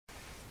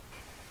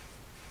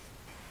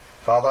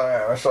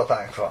Father, we're so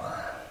thankful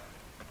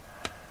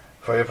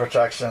for your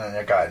protection and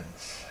your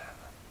guidance.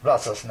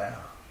 Bless us now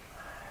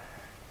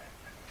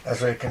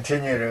as we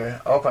continue to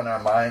open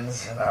our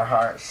minds and our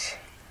hearts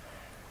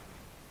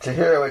to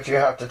hear what you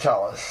have to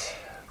tell us.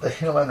 The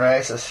human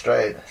race has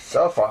strayed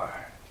so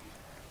far,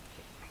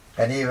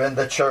 and even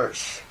the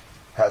church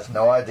has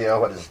no idea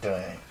what it's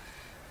doing.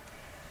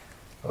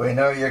 We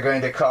know you're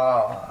going to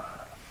call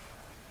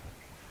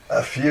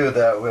a few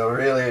that will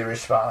really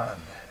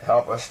respond.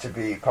 Help us to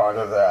be part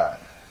of that.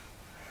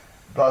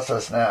 Bless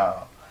us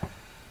now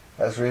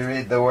as we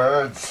read the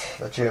words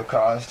that you have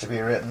caused to be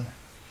written.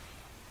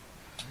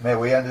 May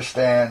we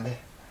understand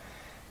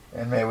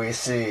and may we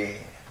see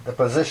the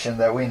position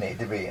that we need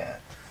to be in.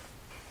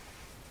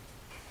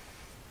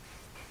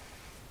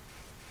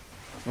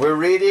 We're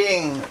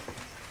reading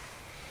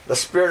the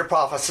Spirit of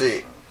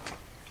Prophecy.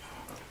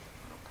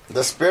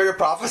 The Spirit of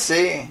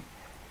Prophecy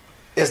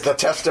is the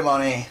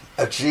testimony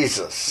of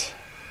Jesus.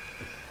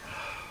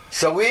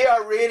 So we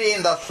are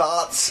reading the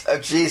thoughts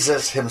of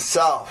Jesus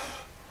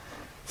himself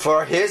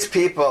for his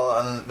people,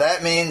 and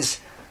that means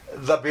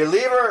the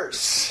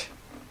believers,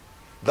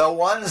 the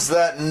ones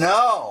that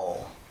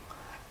know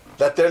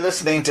that they're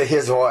listening to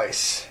his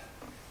voice.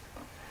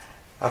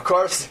 Of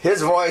course,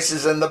 his voice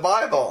is in the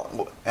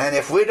Bible, and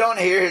if we don't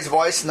hear his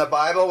voice in the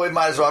Bible, we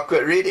might as well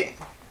quit reading,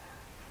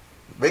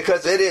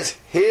 because it is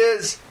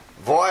his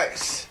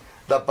voice.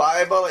 The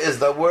Bible is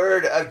the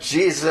word of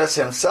Jesus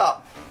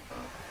himself.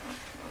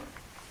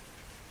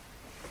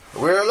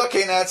 We're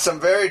looking at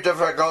some very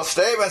difficult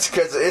statements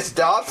because it's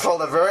doubtful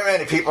that very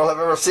many people have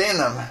ever seen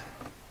them.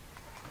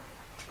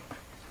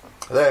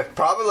 They've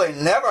probably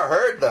never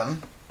heard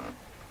them.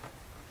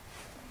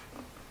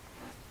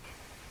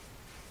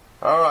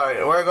 All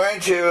right, we're going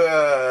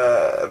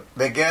to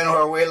begin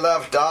where we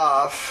left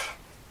off.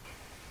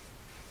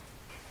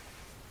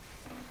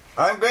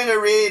 I'm going to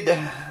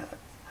read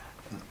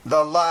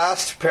the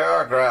last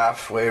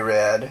paragraph we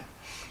read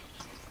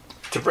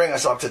to bring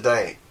us up to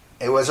date.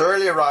 It was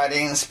Early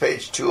Writings,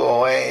 page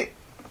 208.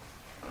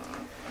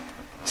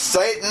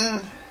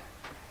 Satan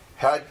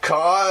had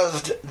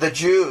caused the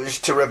Jews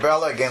to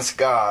rebel against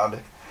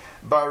God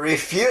by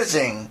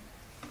refusing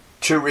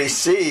to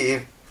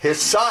receive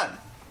his Son,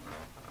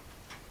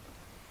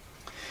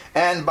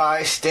 and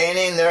by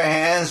staining their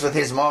hands with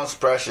his most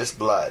precious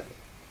blood.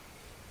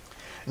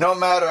 No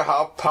matter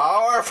how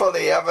powerful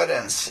the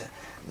evidence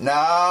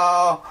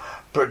now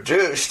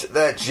produced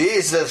that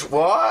Jesus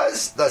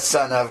was the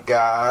Son of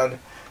God,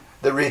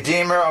 the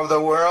Redeemer of the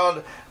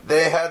world,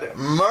 they had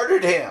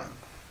murdered him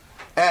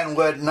and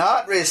would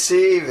not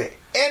receive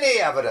any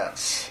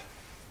evidence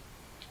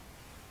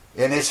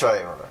in his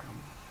favor.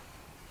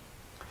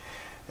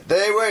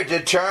 They were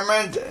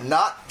determined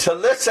not to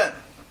listen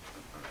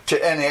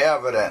to any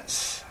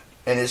evidence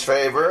in his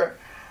favor,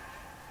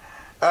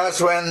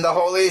 as when the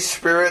Holy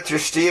Spirit through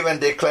Stephen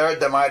declared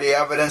the mighty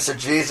evidence of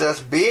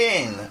Jesus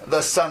being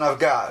the Son of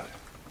God.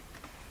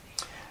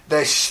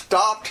 They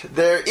stopped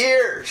their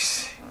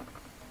ears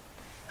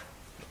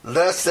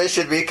lest they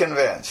should be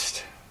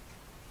convinced.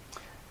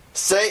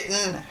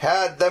 Satan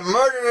had the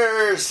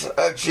murderers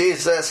of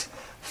Jesus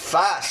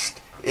fast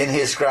in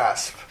his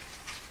grasp.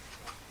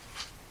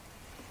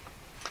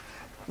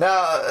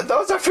 Now,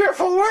 those are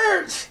fearful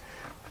words.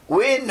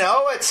 We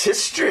know it's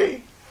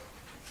history.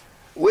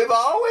 We've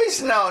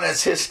always known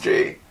it's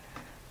history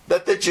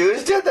that the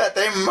Jews did that.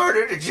 They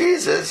murdered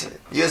Jesus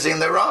using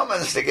the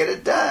Romans to get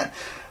it done.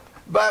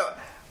 But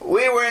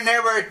we were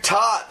never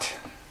taught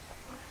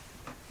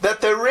that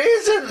the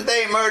reason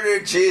they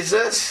murdered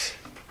Jesus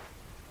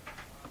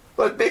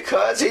was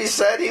because he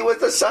said he was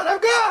the Son of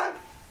God.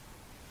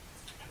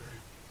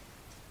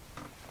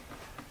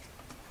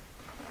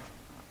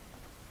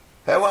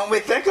 And when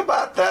we think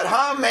about that,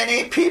 how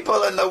many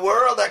people in the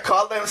world that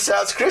call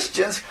themselves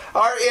Christians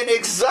are in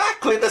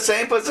exactly the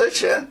same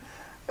position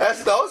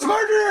as those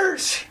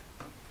murderers?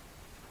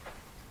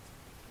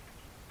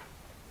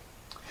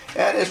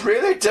 And it's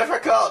really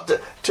difficult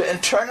to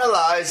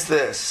internalize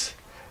this.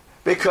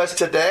 Because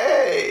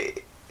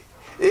today,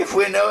 if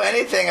we know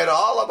anything at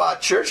all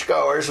about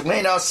churchgoers,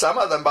 we know some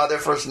of them by their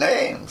first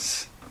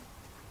names.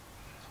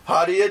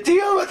 How do you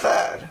deal with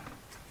that?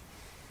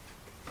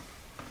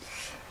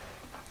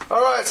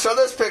 All right, so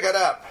let's pick it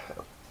up.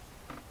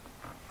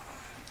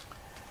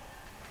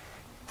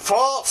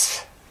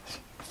 False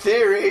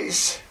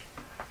theories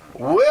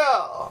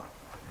will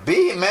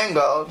be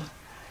mingled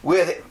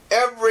with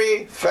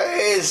every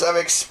phase of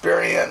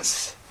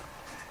experience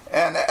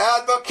and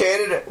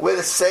advocated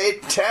with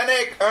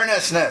satanic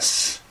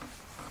earnestness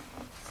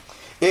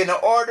in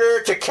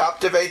order to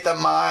captivate the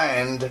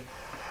mind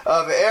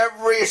of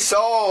every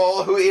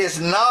soul who is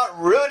not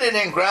rooted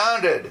and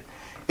grounded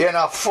in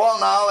a full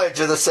knowledge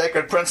of the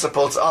sacred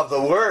principles of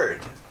the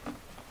Word.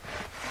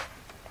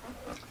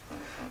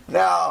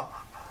 Now,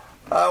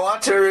 I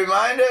want to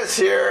remind us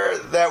here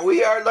that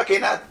we are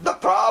looking at the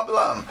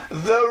problem,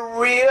 the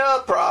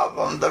real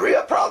problem. The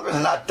real problem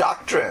is not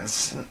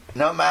doctrines,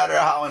 no matter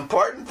how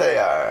important they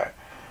are.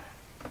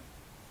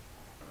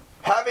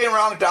 Having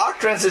wrong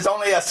doctrines is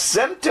only a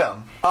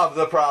symptom of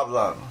the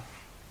problem.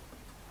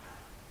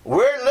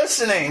 We're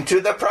listening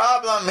to the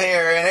problem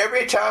here, and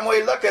every time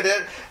we look at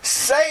it,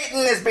 Satan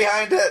is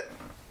behind it.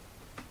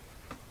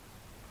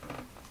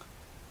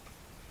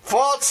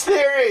 False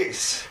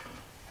theories.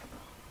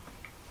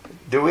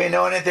 Do we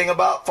know anything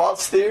about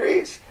false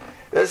theories?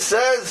 It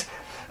says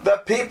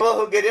the people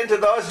who get into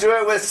those do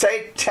it with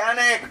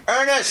satanic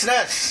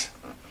earnestness.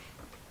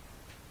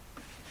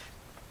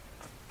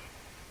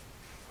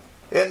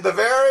 In the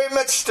very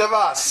midst of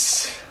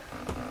us.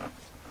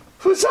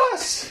 Who's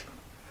us?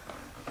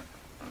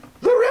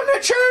 The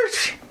remnant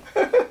church.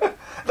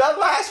 The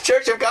last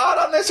church of God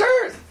on this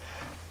earth.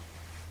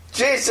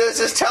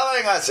 Jesus is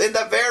telling us in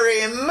the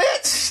very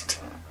midst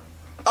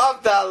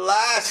of the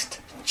last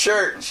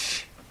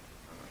church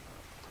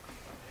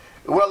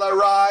will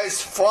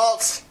arise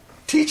false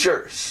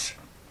teachers,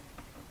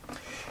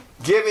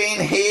 giving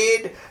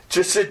heed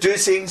to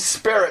seducing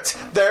spirits.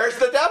 There's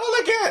the devil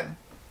again.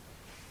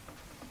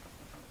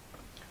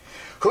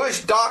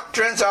 Whose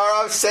doctrines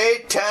are of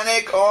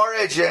satanic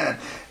origin.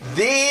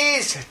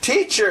 These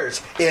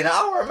teachers in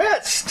our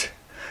midst,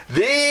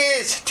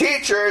 these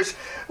teachers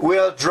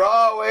will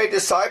draw away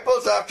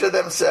disciples after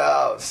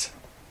themselves.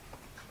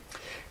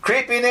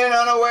 Creeping in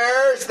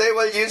unawares, they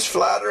will use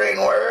flattering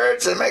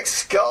words and make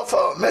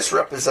skillful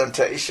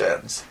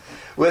misrepresentations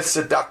with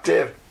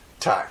seductive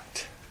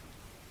tact.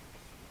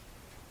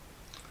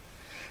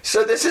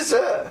 So this is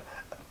a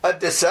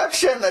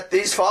deception that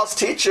these false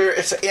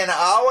teachers in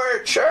our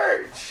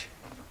church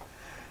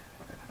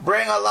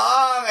bring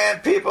along,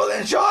 and people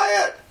enjoy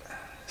it.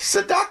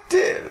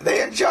 Seductive.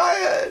 They enjoy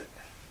it.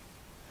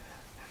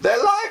 They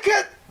like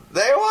it.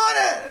 They want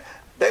it.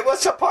 They will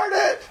support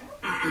it.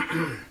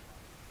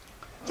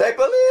 They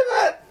believe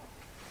it.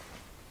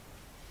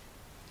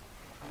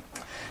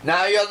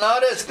 Now you'll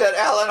notice that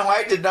Ellen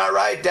White did not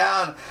write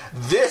down,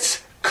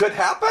 this could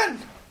happen.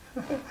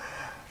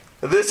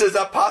 This is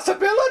a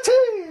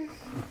possibility.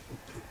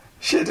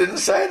 She didn't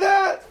say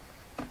that.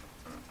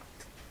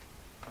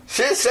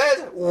 She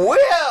says,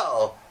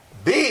 will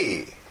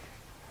be.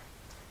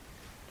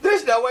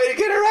 There's no way to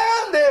get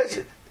around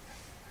this.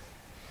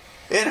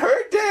 In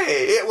her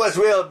day, it was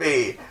will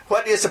be.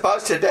 What do you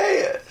suppose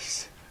today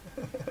is?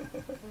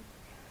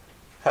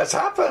 Has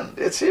happened.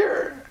 It's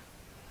here.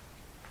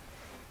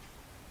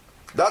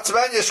 Dot's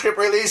Manuscript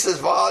Releases,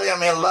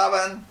 Volume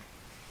 11,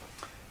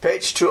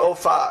 page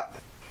 205.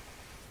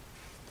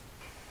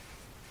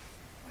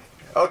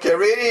 Okay,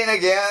 reading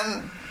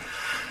again,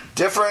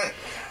 different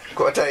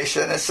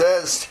quotation. It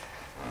says,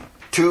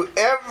 to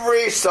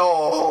every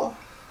soul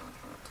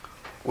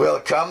will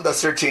come the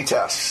searching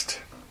test.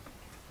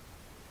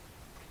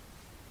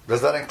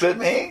 Does that include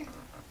me?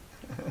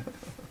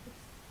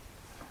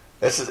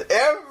 This is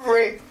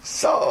every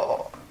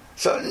soul.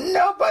 So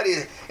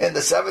nobody in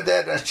the Seventh-day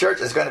Adventist Church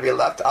is going to be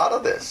left out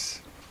of this.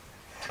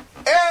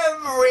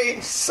 Every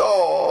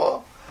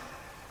soul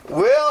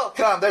will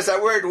come. There's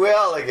that word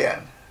will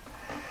again.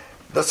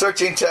 The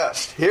searching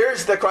test.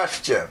 Here's the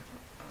question.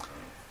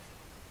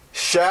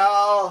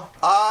 Shall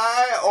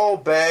I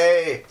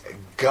obey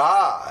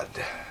God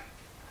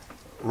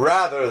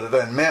rather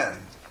than men?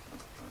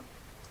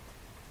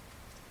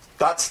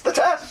 That's the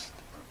test.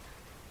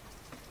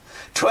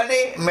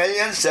 20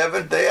 million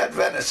Seventh-day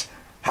Adventists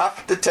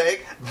have to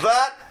take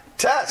that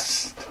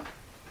test.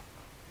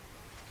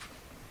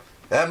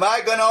 Am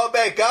I going to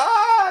obey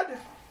God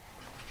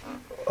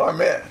or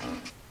men?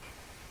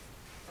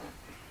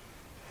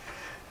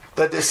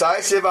 The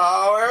decisive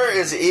hour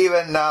is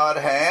even now at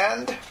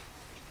hand.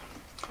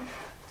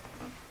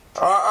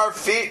 Are our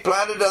feet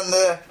planted on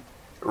the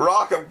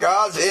rock of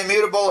God's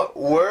immutable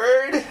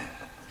word?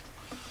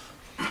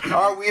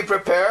 Are we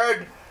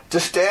prepared to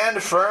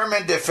stand firm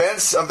in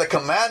defense of the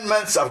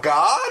commandments of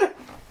God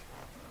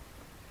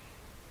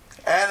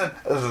and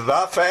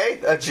the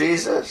faith of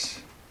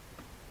Jesus?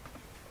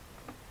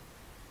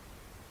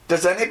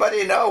 Does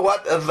anybody know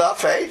what the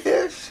faith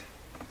is?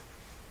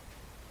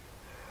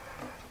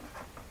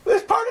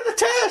 It's part of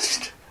the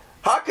test.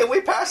 How can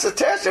we pass the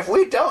test if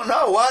we don't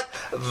know what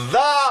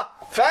the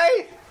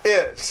faith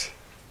is?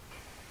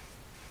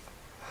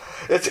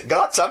 It's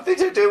got something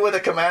to do with the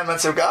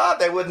commandments of God.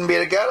 They wouldn't be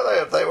together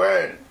if they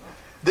weren't.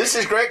 This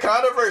is Great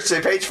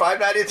Controversy, page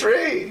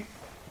 593.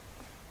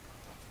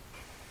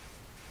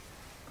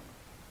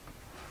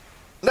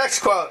 Next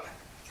quote.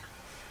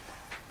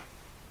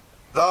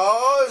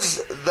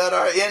 Those that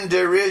are in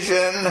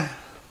derision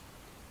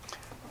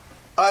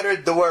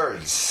uttered the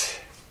words,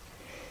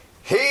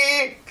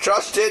 he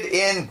trusted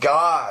in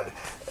God.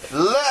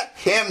 Let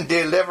him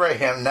deliver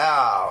him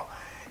now,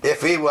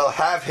 if he will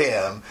have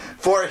him.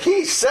 For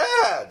he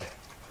said,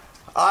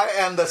 I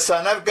am the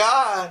Son of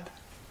God.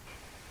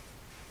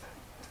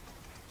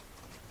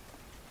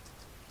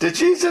 Did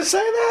Jesus say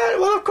that?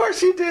 Well, of course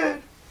he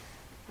did.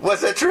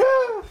 Was it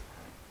true?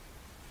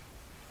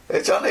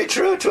 It's only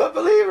true to a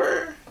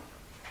believer.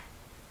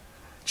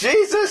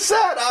 Jesus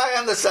said, I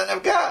am the Son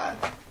of God.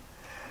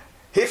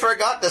 He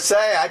forgot to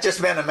say, I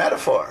just meant a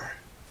metaphor.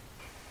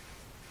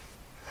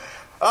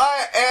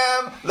 I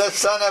am the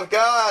Son of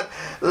God.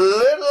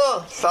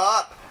 Little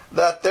thought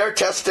that their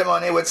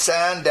testimony would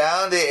stand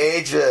down the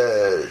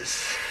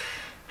ages.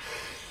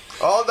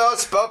 Although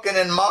spoken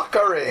in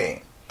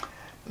mockery,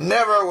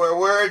 never were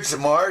words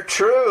more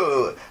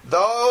true.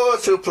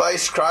 Those who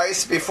placed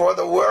Christ before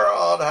the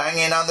world,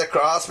 hanging on the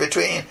cross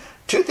between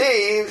two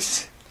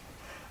thieves,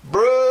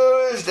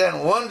 bruised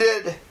and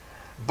wounded,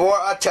 bore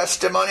a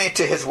testimony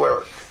to his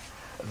work.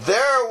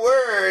 Their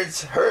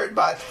words, heard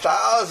by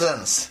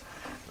thousands,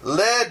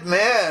 led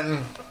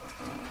men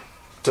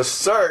to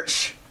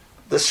search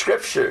the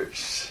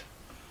Scriptures.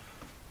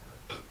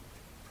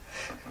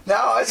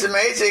 Now, it's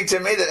amazing to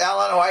me that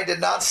Ellen White did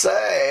not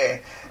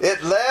say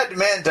it led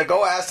men to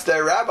go ask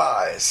their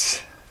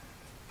rabbis.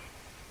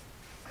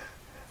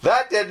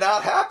 That did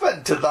not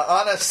happen to the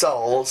honest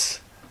souls.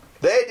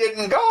 They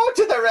didn't go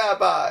to the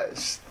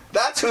rabbis.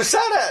 That's who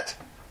said it.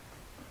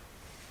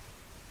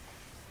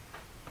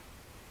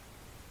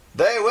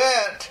 They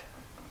went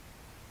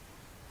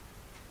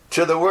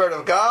to the Word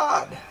of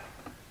God.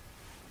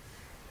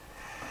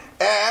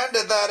 And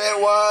that it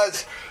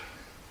was,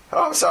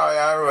 oh, I'm sorry,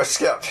 I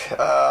skipped.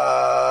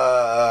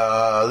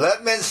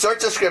 Let men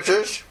search the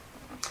Scriptures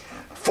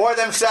for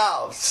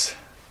themselves.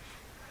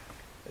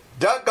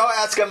 Don't go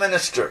ask a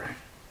minister.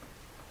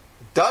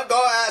 Don't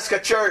go ask a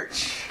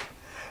church.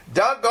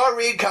 Don't go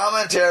read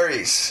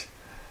commentaries.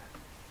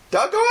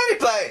 Don't go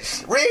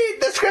anyplace. Read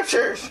the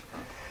Scriptures.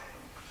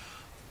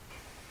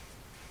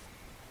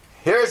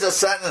 Here's a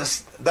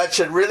sentence that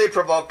should really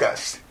provoke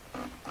us.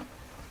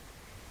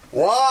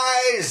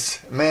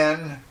 Wise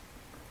men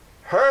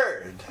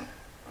heard.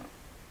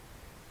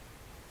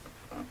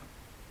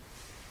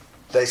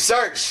 They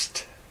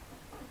searched,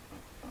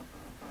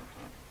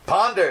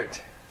 pondered,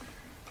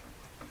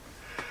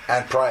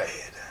 and prayed.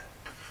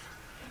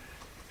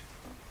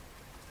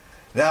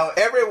 Now,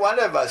 every one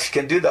of us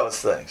can do those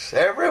things.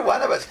 Every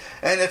one of us.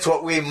 And it's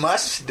what we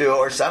must do,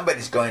 or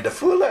somebody's going to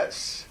fool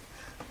us.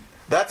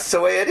 That's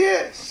the way it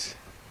is.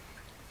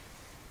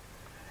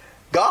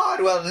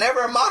 God will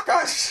never mock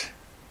us.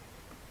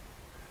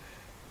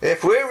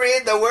 If we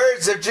read the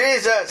words of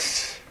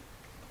Jesus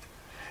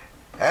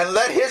and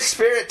let His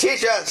Spirit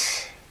teach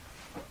us,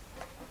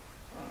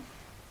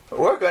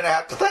 we're going to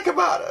have to think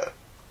about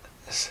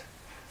it.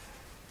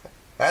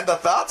 And the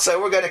thoughts that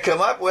we're going to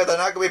come up with are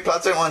not going to be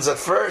pleasant ones at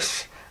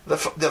first. The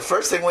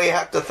first thing we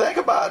have to think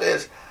about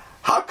is,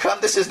 how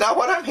come this is not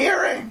what I'm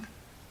hearing?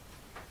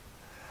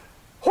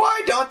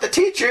 Why don't the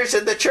teachers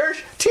in the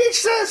church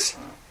teach this?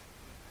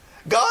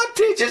 God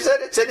teaches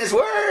it. It's in His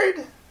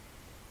Word.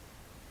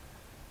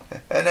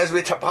 And as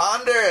we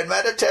ponder and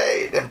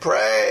meditate and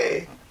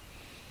pray,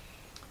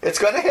 it's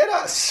going to hit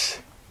us.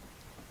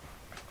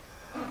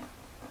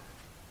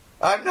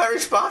 I'm not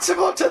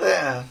responsible to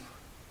them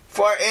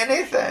for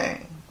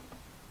anything.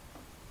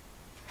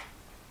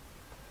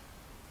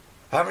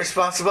 I'm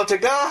responsible to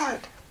God.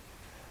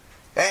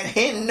 And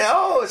He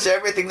knows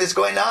everything that's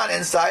going on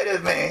inside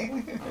of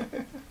me.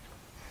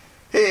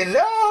 He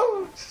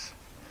knows.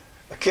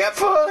 I can't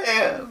fool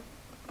Him.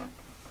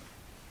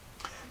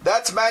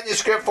 That's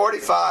manuscript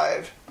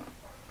 45,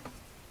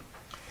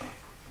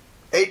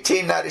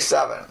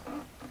 1897.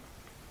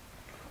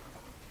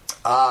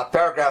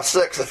 Paragraph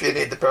 6, if you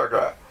need the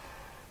paragraph.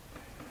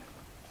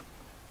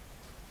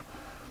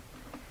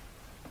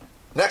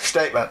 Next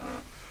statement.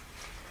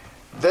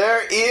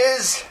 There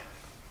is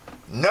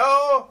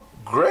no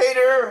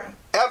greater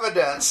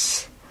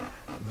evidence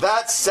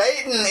that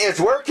Satan is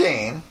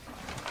working.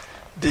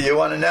 Do you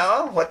want to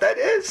know what that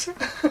is?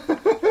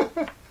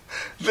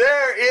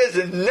 There is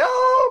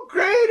no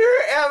greater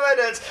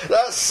evidence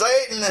that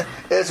Satan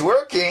is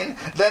working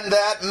than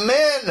that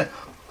men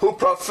who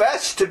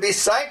profess to be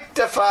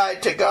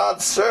sanctified to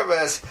God's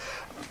service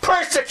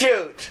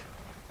persecute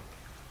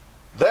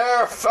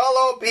their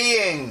fellow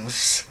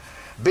beings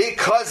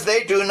because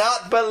they do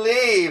not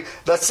believe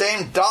the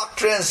same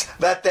doctrines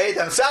that they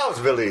themselves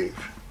believe.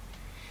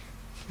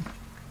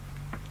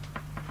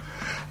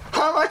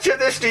 How much of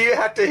this do you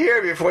have to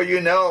hear before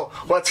you know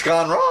what's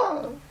gone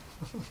wrong?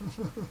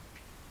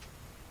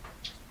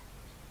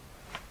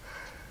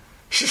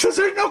 She says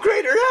there's no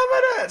greater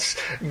evidence.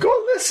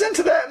 Go listen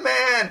to that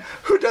man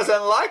who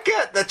doesn't like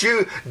it that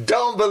you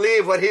don't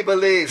believe what he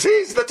believes.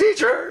 He's the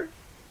teacher.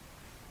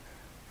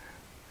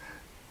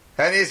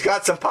 And he's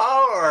got some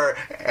power,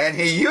 and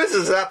he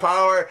uses that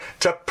power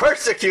to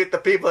persecute the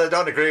people that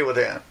don't agree with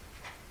him.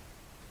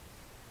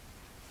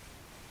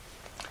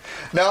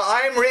 Now,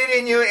 I'm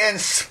reading you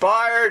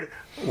inspired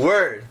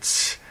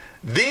words.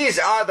 These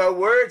are the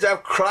words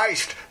of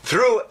Christ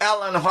through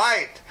Ellen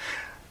White.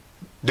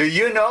 Do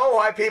you know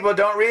why people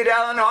don't read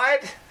Ellen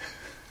White?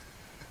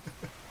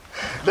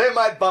 They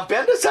might bump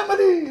into some of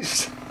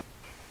these.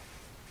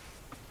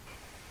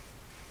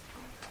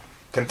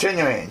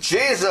 Continuing.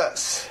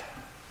 Jesus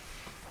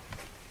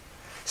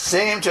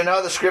seemed to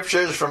know the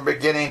Scriptures from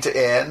beginning to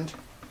end,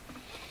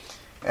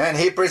 and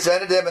He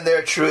presented them in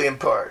their true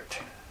import.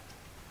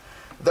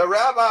 The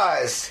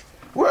rabbis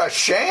were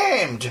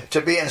ashamed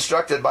to be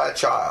instructed by a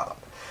child.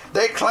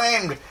 They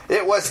claimed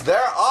it was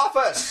their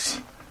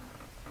office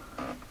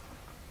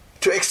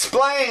to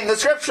explain the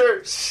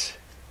Scriptures.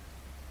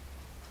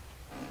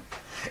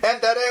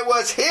 And that it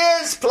was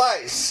his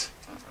place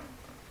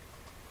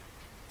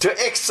to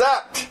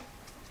accept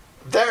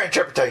their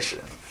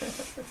interpretation.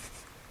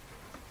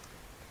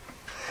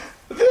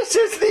 This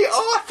is the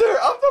author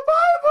of the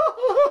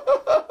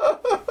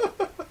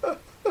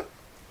Bible.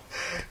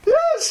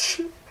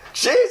 Yes,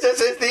 Jesus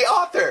is the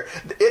author.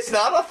 It's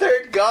not a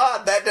third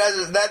God. That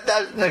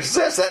doesn't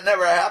exist. That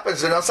never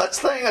happens. There's no such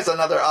thing as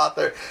another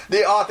author.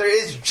 The author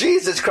is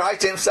Jesus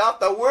Christ himself.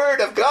 The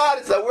Word of God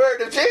is the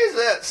Word of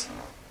Jesus.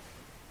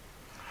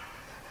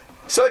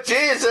 So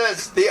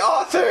Jesus, the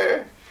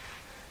author,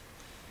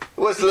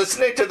 was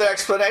listening to their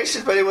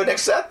explanations, but he wouldn't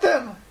accept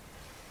them.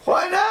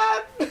 Why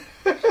not?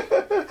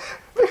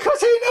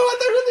 Because he knew what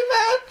they really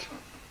meant.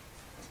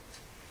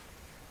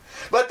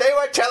 But they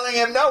were telling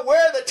him, no,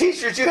 we're the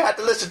teachers. You have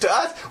to listen to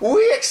us.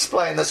 We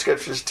explain the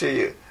Scriptures to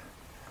you.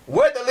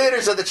 We're the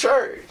leaders of the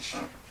church.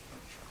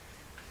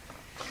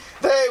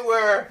 They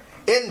were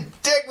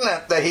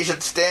indignant that he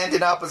should stand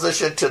in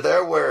opposition to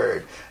their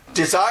word.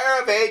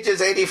 Desire of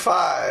Ages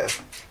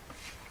 85.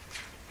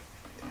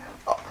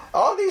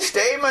 All these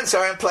statements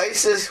are in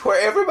places where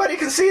everybody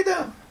can see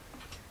them.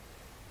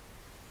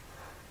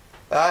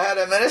 I had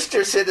a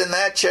minister sit in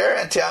that chair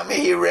and tell me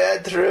he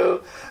read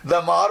through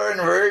the modern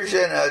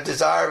version of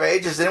Desire of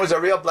Ages, and it was a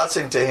real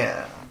blessing to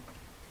him.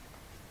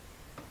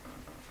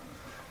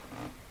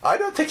 I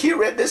don't think he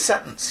read this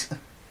sentence.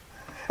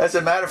 As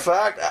a matter of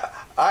fact,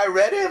 I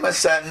read him a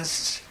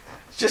sentence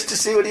just to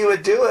see what he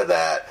would do with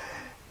that.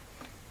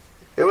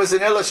 It was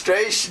an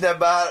illustration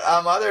about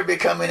a mother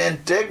becoming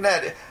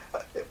indignant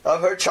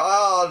of her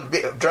child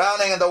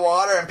drowning in the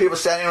water and people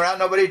standing around,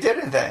 nobody did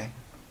anything.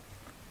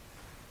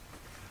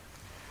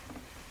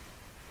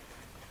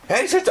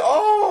 And he said,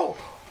 oh,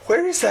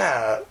 where is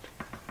that?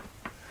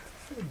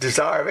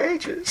 Desire of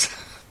Ages.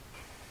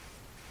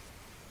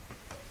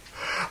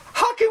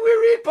 How can we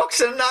read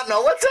books and not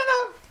know what's in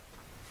them?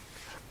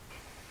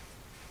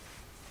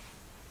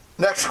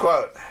 Next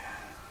quote.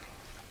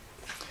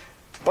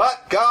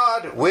 But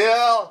God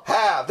will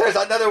have. There's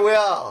another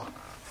will.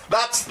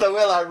 That's the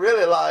will I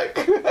really like.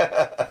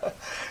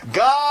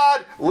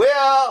 God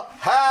will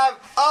have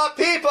a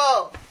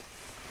people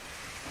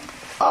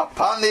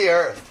upon the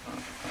earth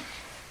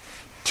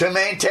to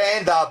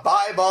maintain the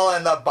Bible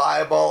and the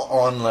Bible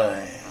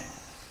only.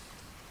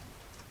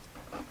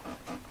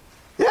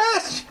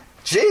 Yes,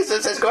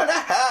 Jesus is going to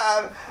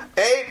have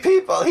a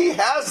people. He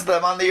has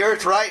them on the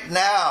earth right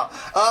now.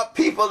 A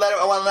people that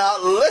will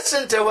not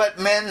listen to what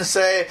men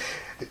say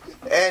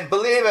and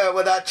believe it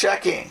without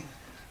checking.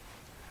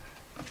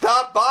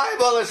 The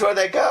Bible is where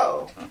they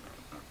go.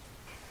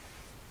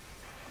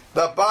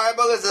 The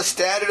Bible is the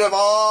standard of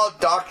all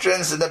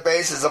doctrines and the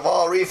basis of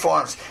all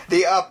reforms.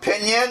 The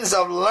opinions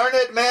of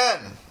learned men,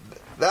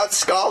 that's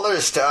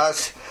scholars to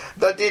us.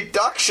 The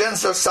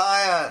deductions of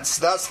science,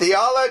 that's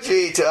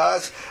theology to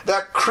us.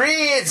 The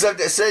creeds of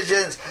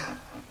decisions,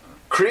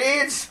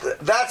 creeds,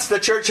 that's the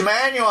church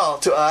manual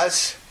to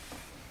us.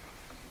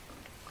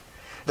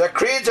 The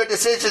creeds or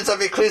decisions of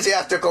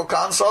ecclesiastical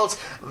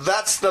councils,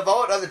 that's the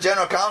vote of the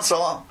General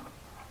Council,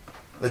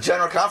 the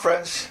General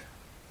Conference.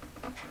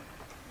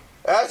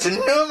 As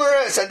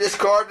numerous and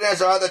discordant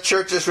as are the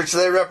churches which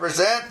they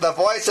represent, the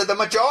voice of the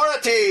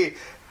majority,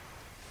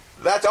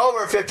 that's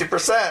over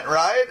 50%,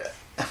 right?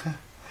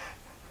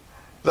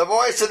 The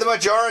voice of the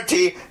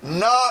majority,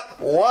 not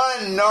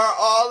one nor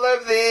all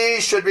of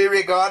these should be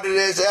regarded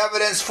as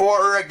evidence for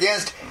or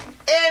against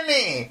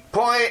any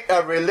point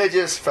of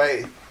religious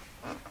faith.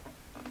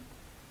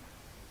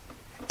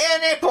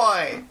 Any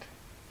point.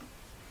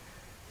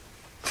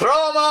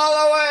 Throw them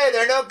all away.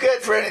 They're no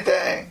good for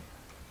anything.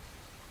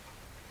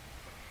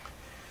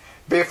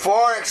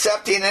 Before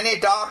accepting any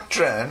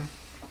doctrine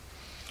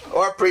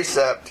or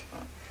precept,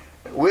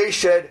 we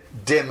should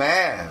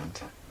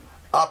demand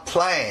a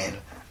plain,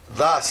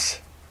 thus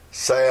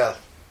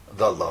saith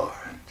the Lord.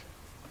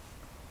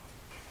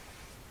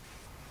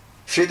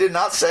 She did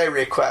not say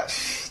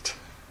request.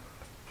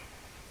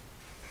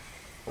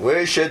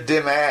 We should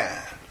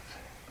demand.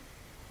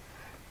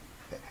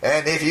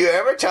 And if you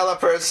ever tell a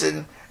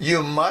person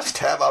you must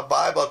have a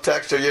Bible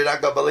text or you're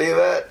not going to believe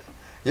it,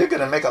 you're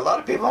going to make a lot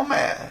of people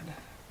mad.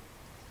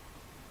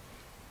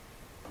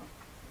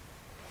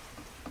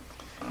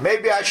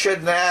 Maybe I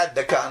shouldn't add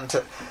the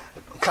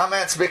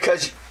comments,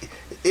 because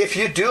if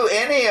you do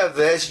any of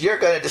this, you're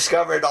going to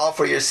discover it all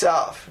for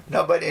yourself.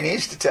 Nobody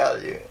needs to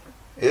tell you.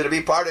 It'll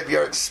be part of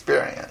your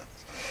experience.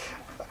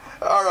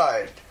 All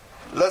right,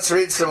 let's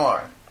read some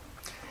more.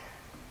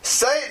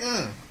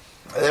 Satan,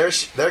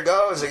 there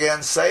goes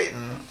again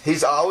Satan.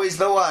 He's always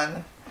the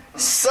one.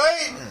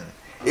 Satan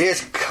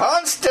is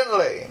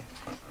constantly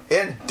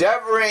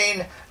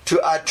endeavoring to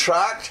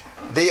attract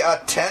the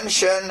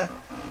attention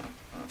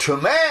to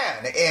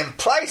man in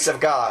place of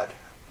God.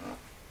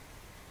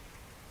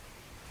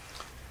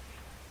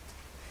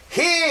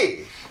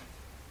 He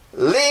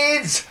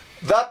leads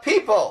the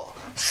people.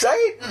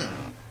 Satan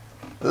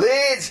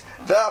leads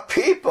the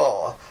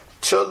people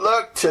to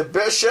look to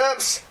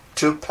bishops,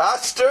 to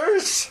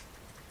pastors,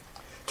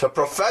 to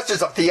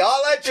professors of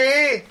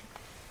theology,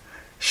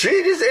 she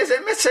is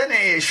a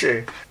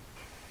messianic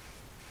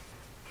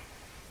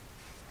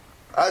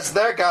as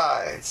their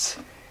guides,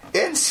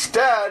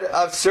 instead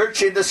of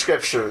searching the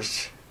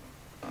scriptures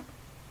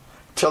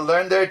to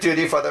learn their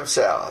duty for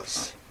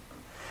themselves.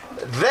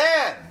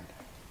 Then,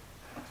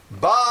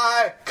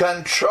 by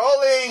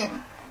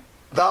controlling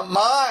the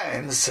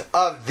minds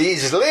of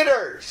these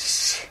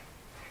leaders,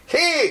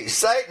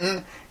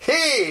 Satan,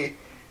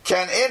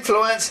 can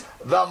influence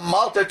the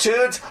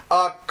multitudes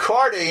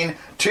according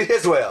to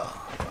his will.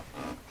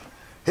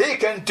 He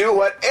can do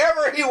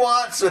whatever he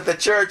wants with the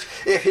church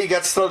if he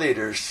gets the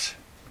leaders.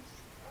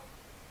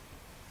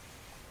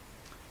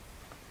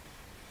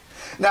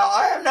 Now,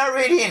 I am not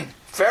reading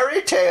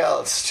fairy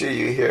tales to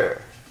you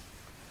here.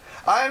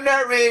 I'm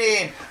not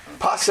reading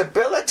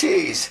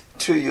possibilities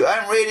to you.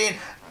 I'm reading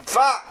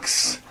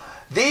facts.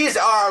 These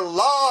are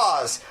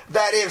laws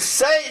that if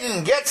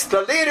Satan gets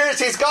the leaders,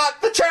 he's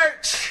got the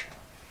church.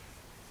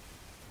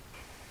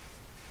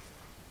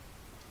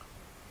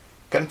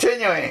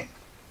 Continuing.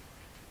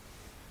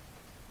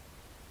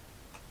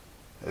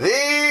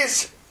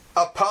 These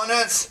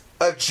opponents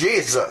of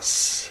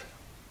Jesus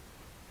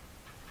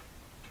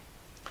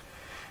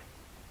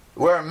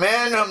were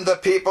men whom the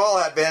people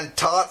had been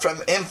taught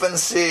from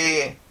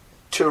infancy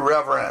to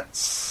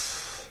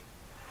reverence,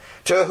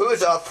 to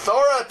whose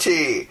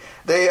authority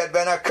they had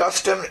been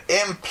accustomed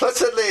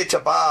implicitly to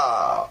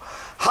bow.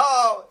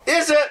 How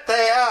is it,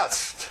 they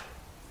asked,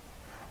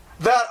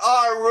 that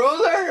our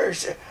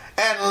rulers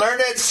and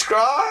learned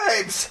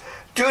scribes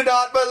do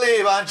not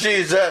believe on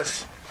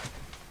Jesus?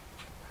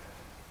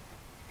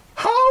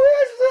 How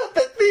is it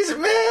that these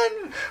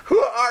men who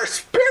are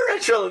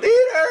spiritual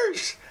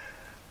leaders,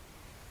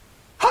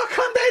 how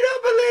come they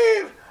don't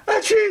believe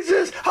on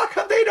Jesus? How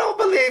come they don't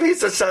believe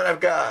he's the Son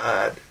of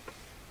God?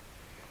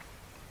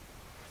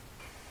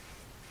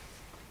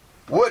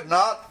 Would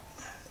not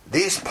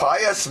these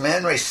pious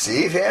men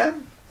receive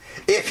him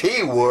if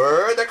he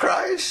were the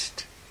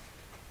Christ?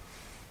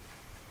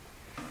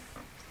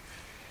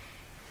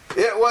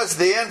 It was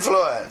the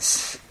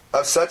influence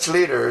of such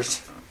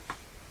leaders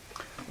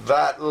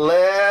that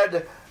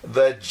led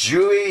the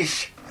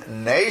Jewish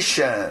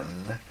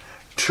nation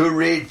to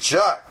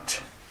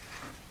reject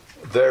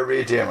their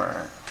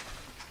Redeemer.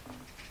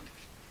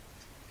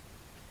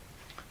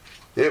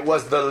 It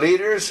was the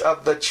leaders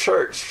of the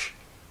church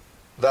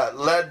that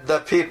led the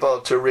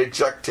people to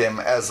reject him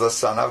as the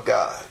Son of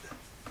God.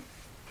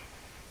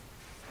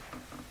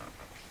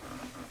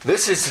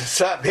 This is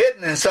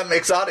hidden in some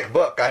exotic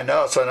book, I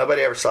know, so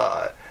nobody ever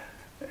saw it.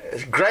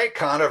 It's Great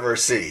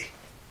Controversy.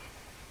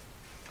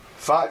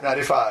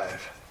 $5.95.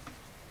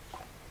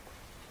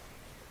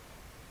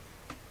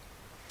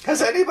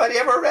 Has anybody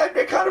ever read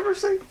Great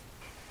Controversy?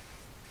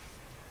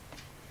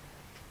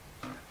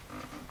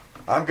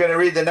 I'm going to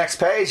read the next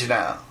page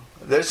now.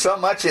 There's so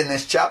much in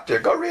this chapter.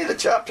 Go read the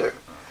chapter.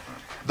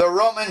 The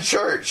Roman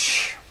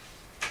Church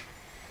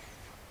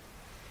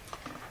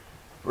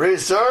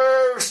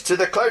reserves to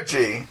the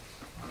clergy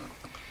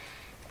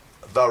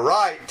the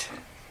right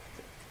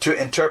to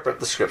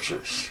interpret the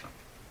scriptures.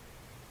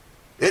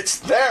 It's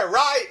their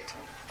right.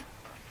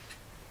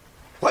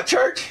 What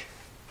church?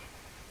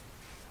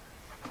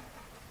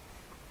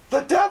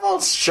 The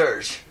devil's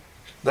church.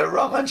 The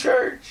Roman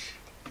Church.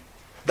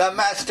 The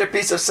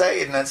masterpiece of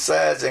Satan, it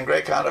says in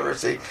Great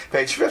Controversy,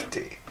 page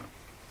 50.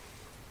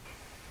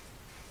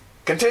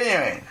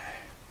 Continuing.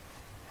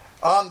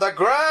 On the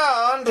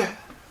ground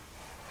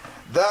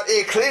that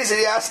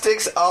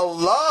ecclesiastics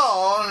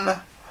alone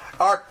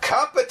are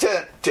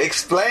competent to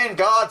explain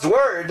God's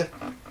word,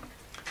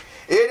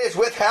 it is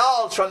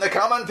withheld from the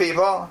common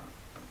people.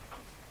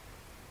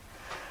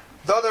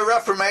 Though the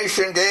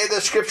Reformation gave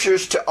the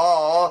scriptures to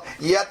all,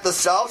 yet the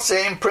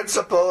self-same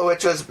principle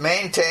which was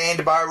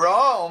maintained by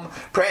Rome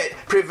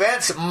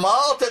prevents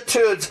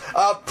multitudes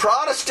of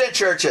Protestant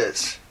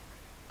churches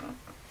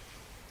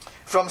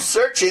from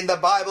searching the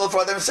Bible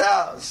for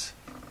themselves.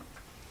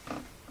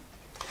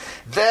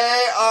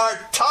 They are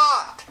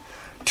taught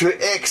to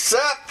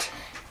accept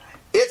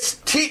its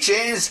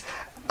teachings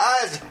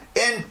as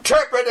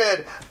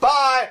interpreted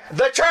by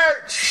the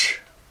church.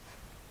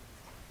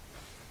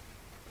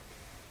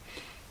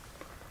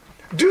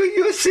 Do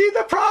you see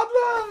the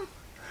problem?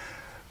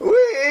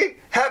 We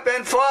have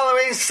been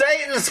following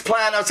Satan's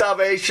plan of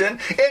salvation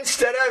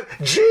instead of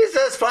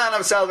Jesus' plan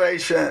of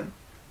salvation.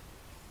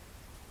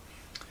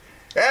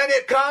 And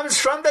it comes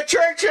from the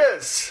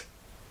churches.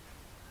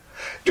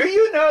 Do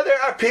you know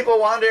there are people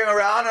wandering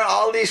around in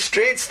all these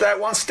streets that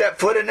won't step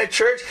foot in a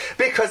church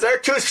because they're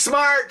too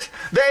smart?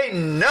 They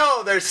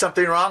know there's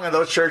something wrong in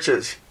those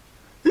churches.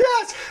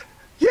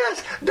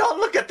 Yes, don't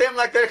look at them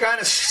like they're kind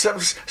of some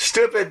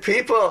stupid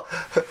people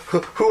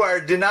who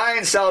are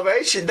denying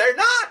salvation. They're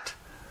not.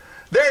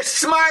 They're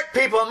smart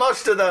people,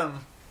 most of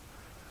them.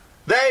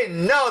 They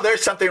know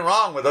there's something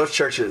wrong with those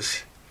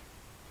churches.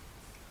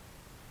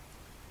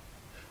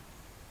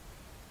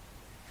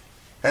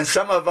 And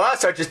some of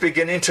us are just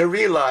beginning to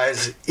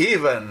realize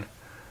even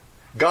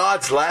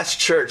God's last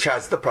church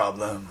has the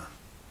problem.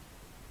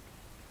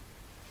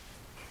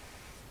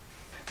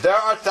 There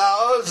are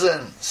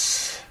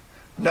thousands,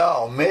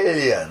 no,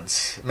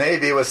 millions,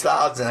 maybe it was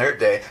thousands in her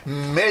day,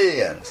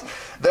 millions.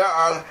 There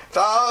are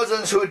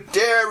thousands who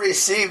dare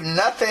receive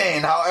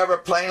nothing, however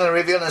plainly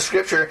revealed in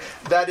Scripture,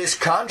 that is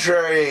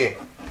contrary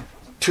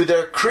to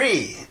their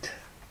creed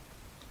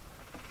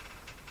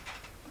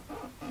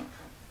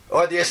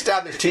or the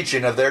established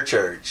teaching of their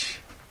church.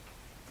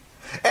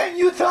 And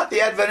you thought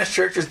the Adventist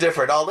church was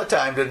different all the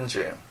time, didn't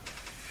you?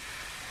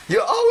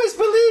 You always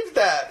believed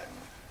that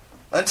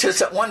until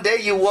one day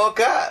you woke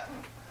up.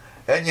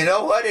 And you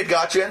know what? It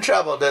got you in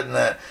trouble, didn't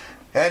it?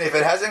 And if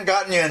it hasn't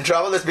gotten you in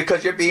trouble, it's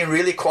because you're being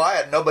really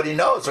quiet. Nobody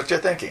knows what you're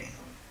thinking.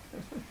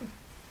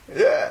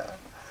 Yeah.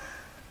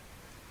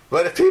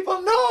 But if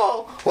people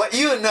know what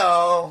you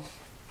know,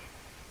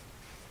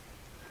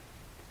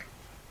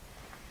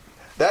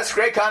 that's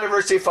Great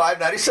Controversy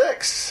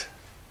 596.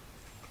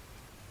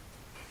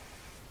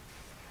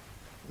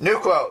 New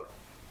quote.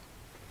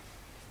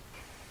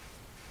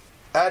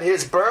 At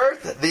his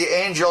birth, the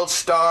angel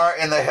star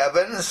in the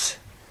heavens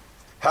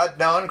had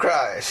known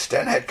Christ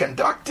and had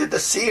conducted the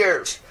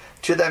seers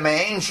to the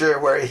manger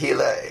where he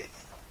lay.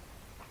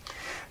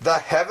 The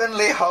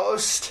heavenly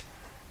host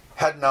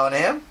had known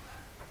him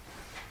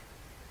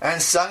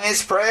and sung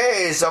his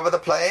praise over the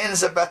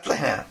plains of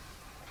Bethlehem.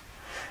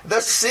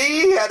 The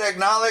sea had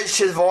acknowledged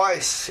his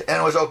voice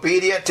and was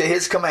obedient to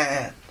his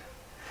command.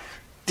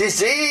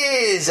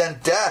 Disease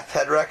and death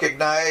had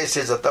recognized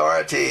his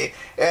authority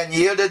and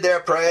yielded their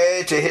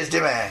prey to his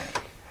demand.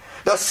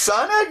 The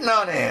sun had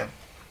known him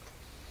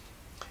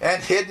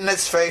and hidden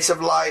its face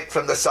of light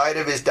from the sight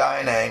of his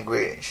dying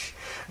anguish.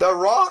 The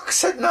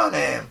rocks had known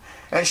him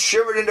and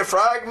shivered into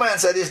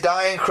fragments at his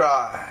dying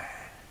cry.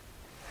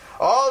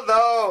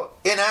 Although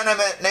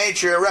inanimate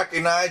nature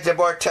recognized and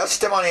bore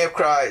testimony of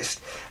Christ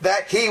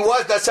that he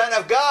was the Son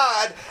of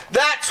God,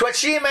 that's what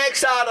she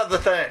makes out of the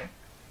thing.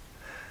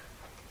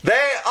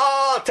 They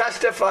all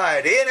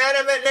testified,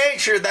 inanimate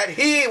nature, that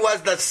he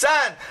was the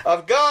Son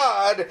of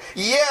God,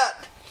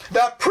 yet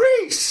the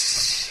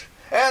priests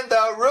and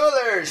the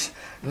rulers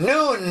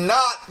knew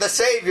not the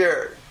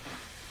Savior.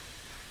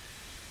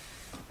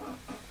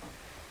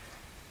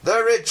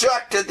 They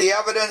rejected the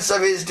evidence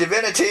of his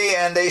divinity,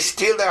 and they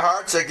steeled their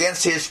hearts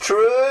against his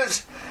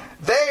truths.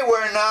 They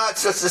were not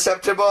so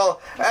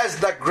susceptible as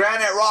the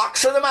granite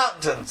rocks of the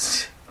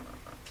mountains.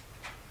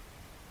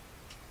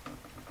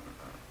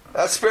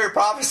 That's Spirit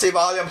Prophecy,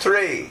 Volume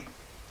 3,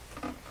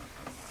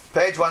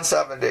 page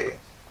 170.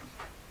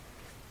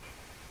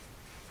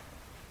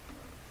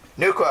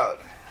 New quote.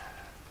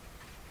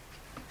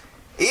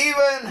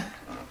 Even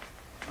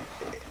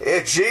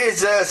if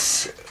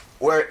Jesus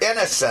were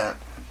innocent,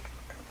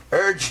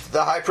 urged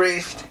the high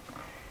priest,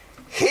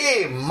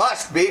 he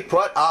must be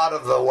put out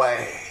of the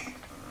way.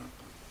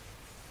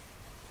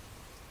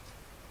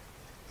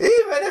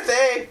 Even if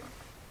they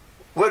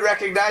would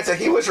recognize that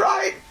he was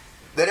right,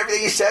 that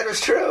everything he said was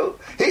true,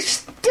 he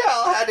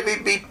still had to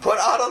be put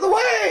out of the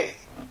way.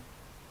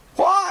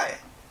 Why?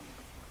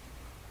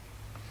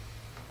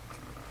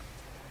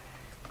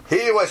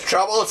 He was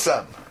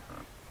troublesome.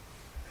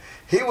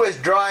 He was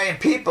drawing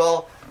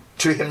people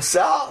to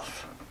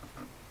himself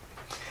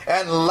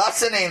and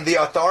lessening the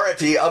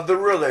authority of the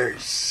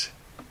rulers.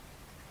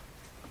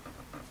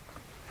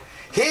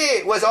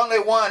 He was only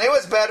one. It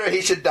was better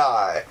he should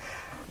die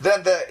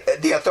than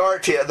the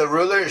authority of the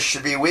rulers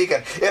should be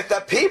weakened. If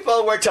the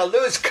people were to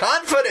lose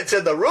confidence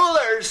in the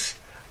rulers,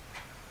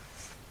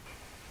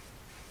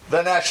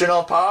 the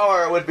national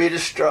power would be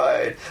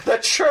destroyed. The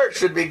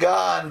church would be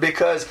gone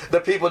because the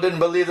people didn't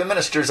believe the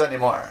ministers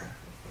anymore.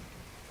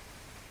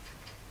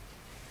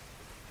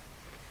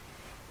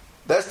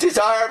 That's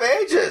Desire of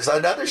Ages,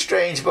 another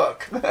strange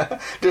book.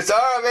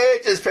 Desire of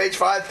Ages, page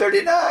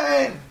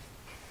 539.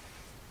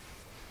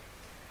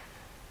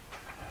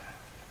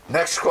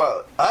 Next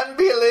quote.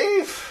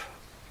 Unbelief,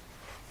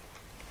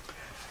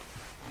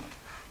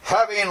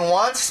 having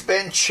once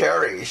been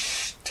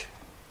cherished,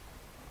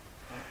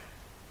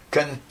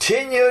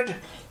 continued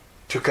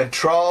to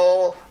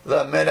control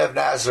the men of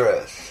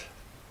Nazareth.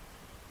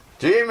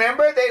 Do you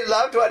remember? They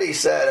loved what he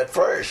said at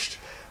first.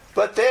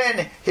 But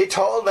then he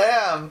told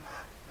them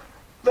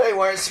they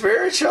weren't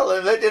spiritual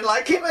and they didn't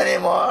like him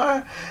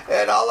anymore.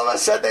 And all of a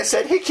sudden they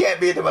said, he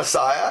can't be the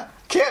Messiah.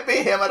 Can't be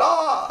him at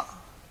all.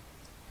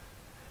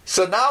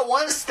 So now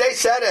once they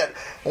said it,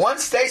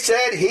 once they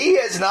said he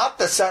is not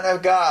the Son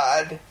of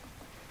God,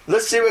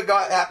 let's see what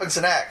happens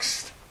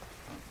next.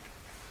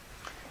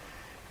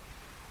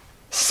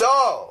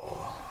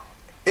 So,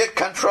 it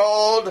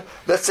controlled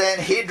the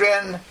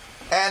Sanhedrin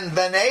and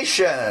the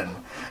nation.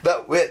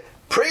 But with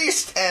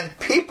priests and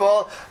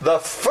people, the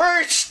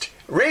first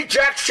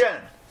rejection.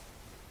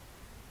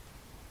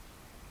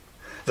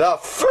 The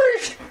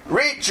first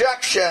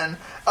rejection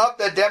of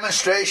the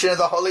demonstration of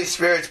the Holy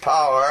Spirit's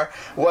power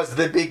was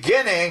the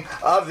beginning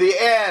of the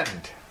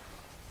end.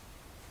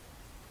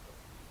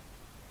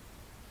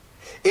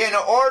 In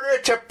order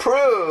to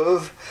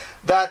prove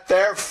that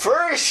their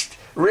first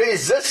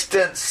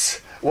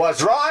resistance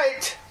was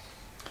right,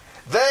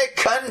 they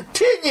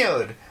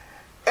continued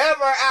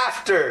ever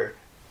after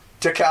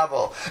to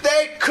Calvary.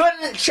 They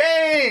couldn't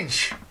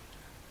change.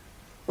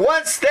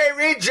 Once they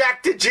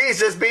rejected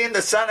Jesus being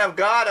the Son of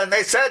God, and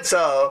they said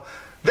so,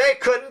 they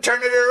couldn't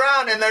turn it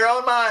around in their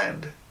own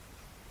mind.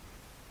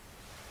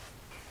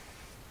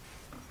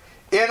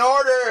 In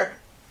order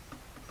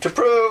to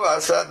prove, I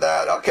said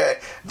that, okay,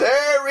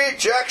 their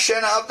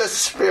rejection of the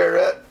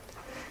Spirit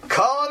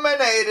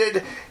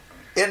culminated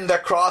in the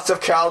cross of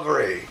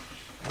Calvary.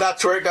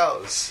 That's where it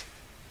goes.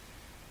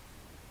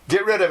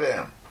 Get rid of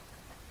him.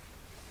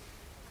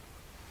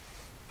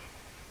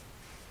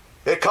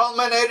 It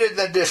culminated in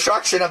the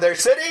destruction of their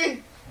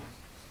city,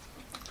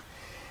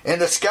 in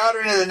the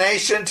scattering of the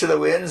nation to the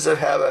winds of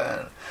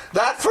heaven.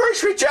 That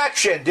first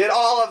rejection did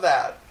all of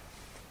that.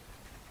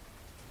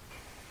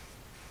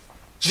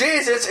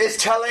 Jesus is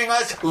telling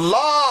us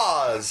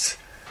laws.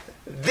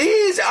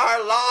 These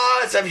are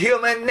laws of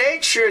human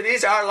nature.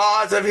 These are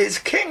laws of his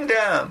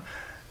kingdom.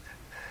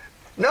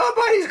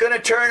 Nobody's going to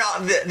turn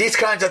these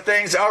kinds of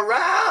things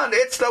around.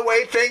 It's the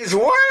way things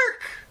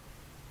work.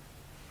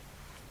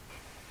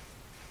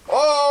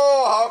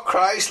 Oh, how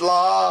Christ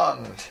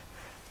longed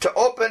to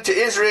open to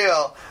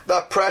Israel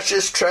the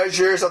precious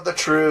treasures of the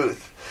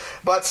truth.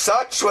 But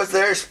such was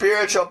their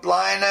spiritual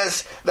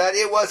blindness that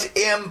it was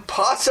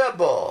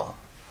impossible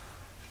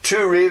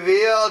to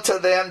reveal to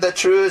them the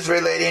truths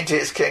relating to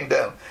his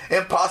kingdom.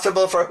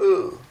 Impossible for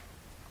who?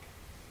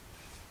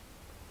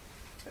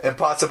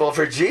 Impossible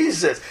for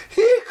Jesus.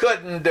 He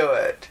couldn't do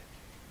it.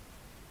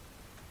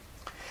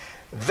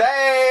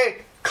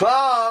 They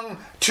clung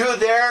to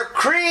their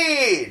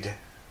creed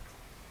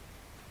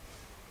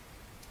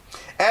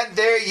and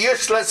their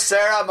useless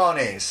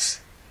ceremonies.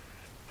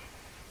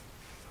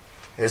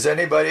 Is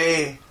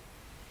anybody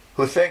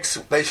who thinks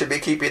they should be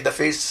keeping the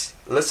feast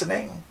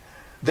listening?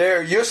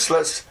 Their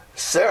useless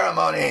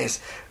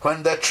ceremonies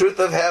when the truth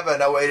of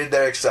heaven awaited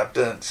their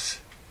acceptance.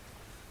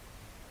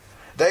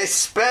 They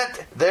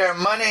spent their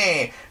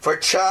money for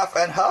chaff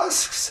and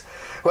husks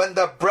when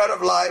the bread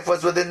of life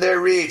was within their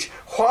reach.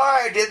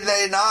 Why did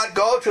they not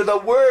go to the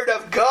Word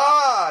of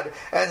God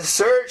and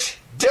search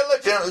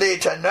diligently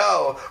to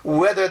know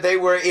whether they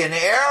were in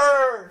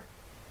error?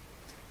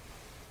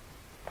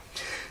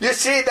 You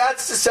see,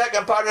 that's the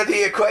second part of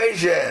the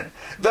equation.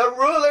 The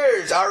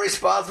rulers are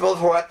responsible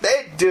for what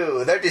they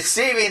do. They're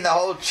deceiving the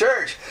whole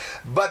church.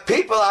 But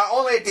people are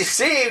only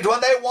deceived when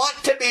they want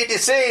to be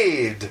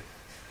deceived.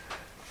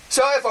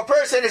 So if a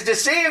person is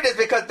deceived, it's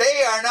because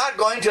they are not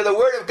going to the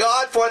Word of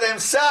God for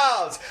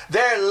themselves.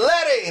 They're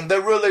letting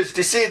the rulers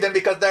deceive them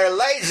because they're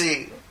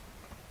lazy.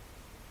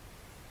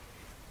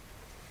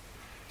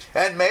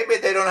 And maybe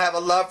they don't have a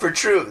love for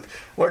truth.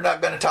 We're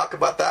not going to talk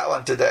about that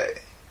one today.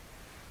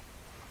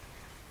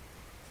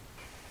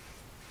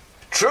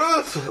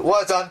 Truth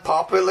was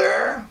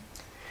unpopular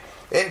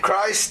in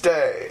Christ's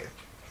day.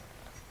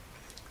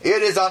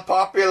 It is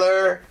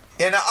unpopular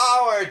in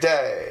our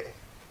day.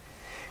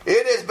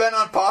 It has been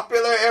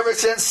unpopular ever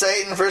since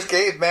Satan first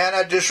gave man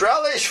a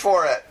disrelish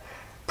for it,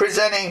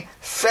 presenting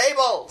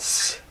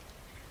fables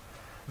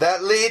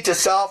that lead to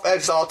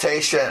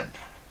self-exaltation.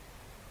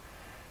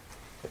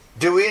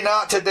 Do we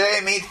not today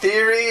meet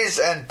theories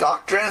and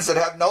doctrines that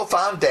have no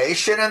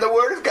foundation in the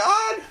Word of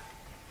God?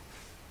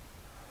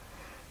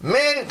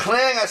 Men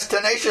cling as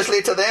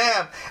tenaciously to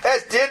them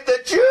as did the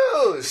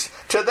Jews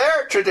to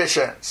their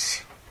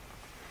traditions.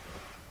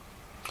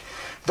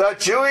 The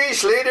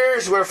Jewish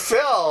leaders were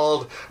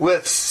filled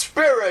with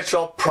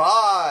spiritual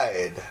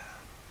pride.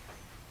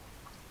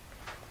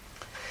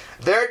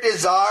 Their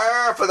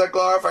desire for the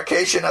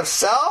glorification of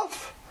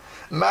self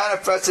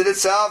manifested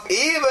itself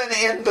even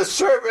in the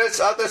service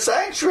of the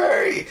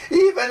sanctuary,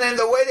 even in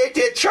the way they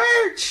did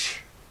church.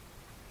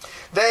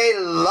 They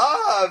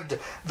loved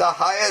the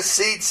highest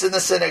seats in the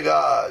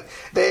synagogue.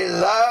 They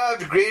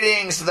loved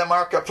greetings in the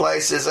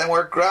marketplaces and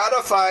were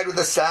gratified with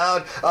the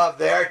sound of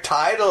their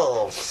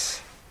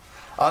titles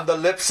on the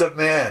lips of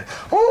men.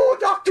 Oh,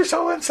 Dr.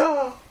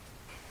 So-and-so.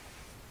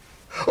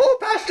 Oh,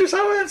 Pastor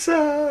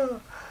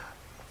so-and-so.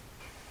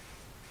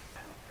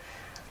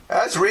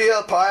 As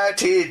real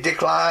piety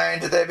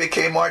declined, they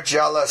became more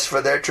jealous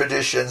for their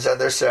traditions and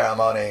their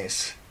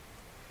ceremonies.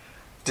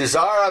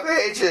 Desire of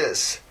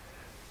Ages,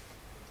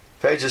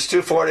 pages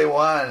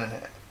 241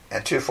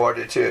 and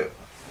 242.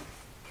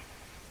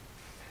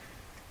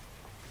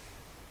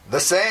 The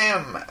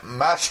same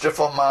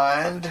masterful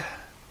mind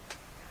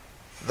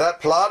that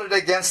plotted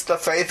against the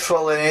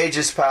faithful in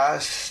ages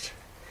past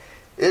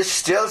is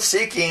still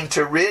seeking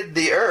to rid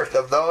the earth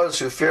of those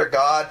who fear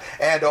God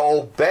and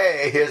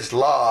obey His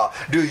law.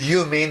 Do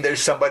you mean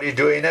there's somebody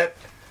doing it?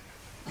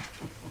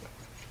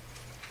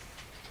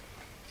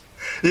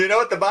 You know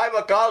what the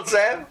Bible calls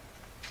them?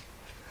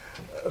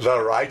 The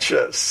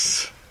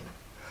righteous.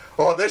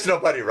 Oh, there's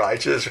nobody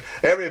righteous.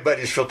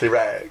 Everybody's filthy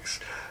rags.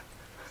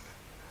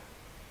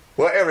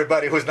 Well,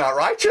 everybody who's not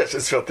righteous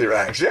is filthy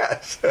rags,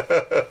 yes.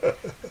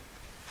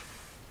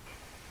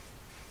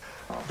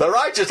 The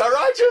righteous are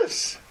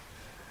righteous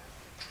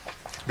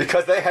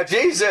because they have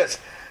Jesus.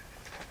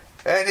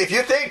 And if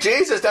you think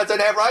Jesus doesn't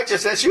have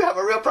righteousness, you have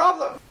a real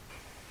problem.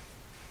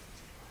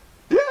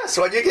 Yes, Yes,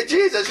 when you get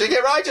Jesus, you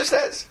get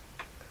righteousness.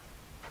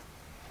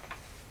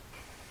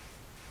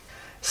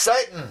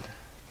 Satan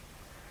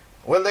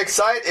will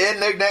excite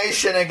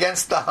indignation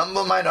against the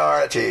humble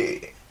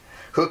minority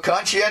who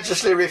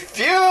conscientiously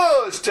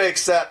refuse to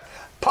accept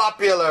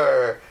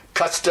popular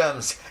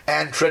customs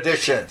and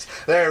traditions.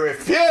 They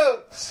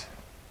refuse.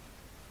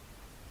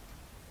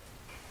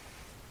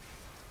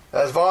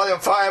 That's volume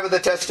 5 of the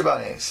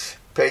Testimonies,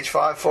 page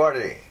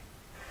 540.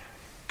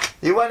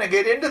 You want to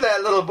get into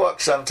that little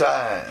book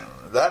sometime.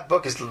 That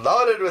book is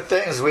loaded with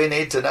things we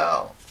need to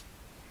know.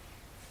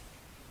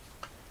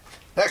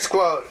 Next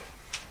quote.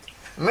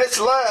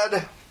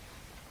 Misled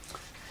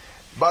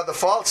by the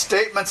false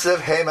statements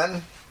of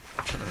Haman,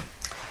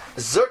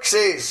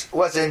 Xerxes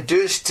was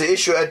induced to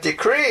issue a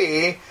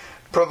decree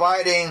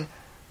providing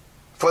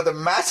for the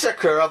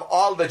massacre of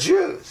all the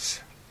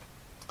Jews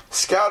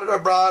scattered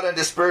abroad and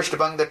dispersed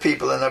among the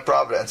people in the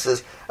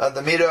provinces of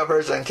the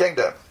Medo-Persian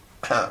kingdom.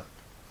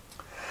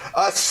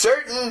 A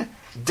certain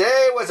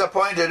day was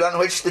appointed on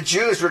which the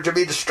Jews were to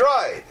be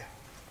destroyed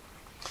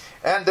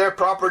and their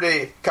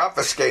property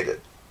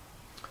confiscated.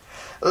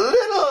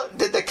 Little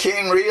did the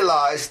king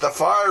realize the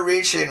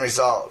far-reaching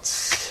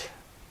results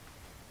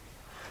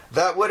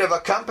that would have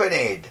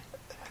accompanied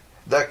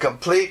the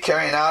complete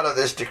carrying out of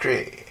this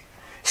decree.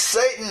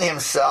 Satan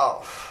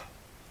himself,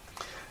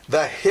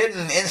 the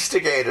hidden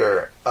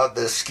instigator of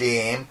this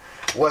scheme,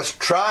 was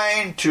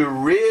trying to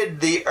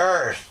rid the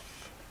earth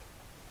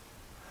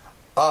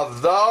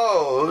of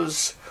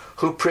those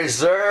who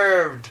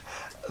preserved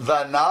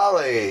the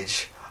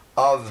knowledge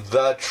of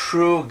the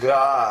true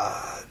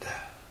God.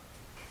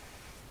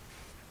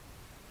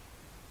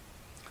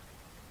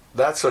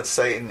 That's what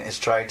Satan is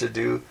trying to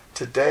do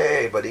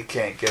today, but he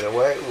can't get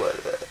away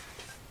with it.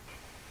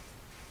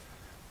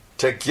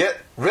 To get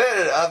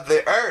rid of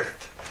the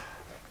earth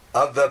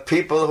of the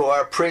people who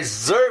are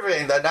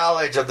preserving the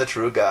knowledge of the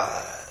true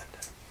God.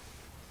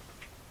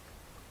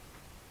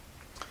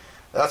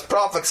 That's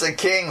Prophets and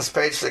Kings,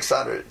 page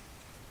 600.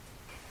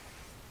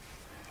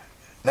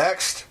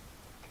 Next.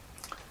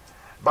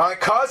 By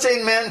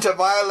causing men to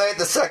violate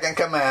the second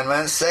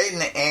commandment,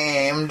 Satan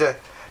aimed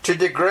to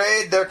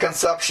degrade their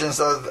conceptions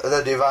of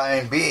the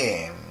divine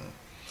being.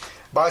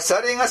 By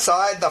setting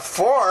aside the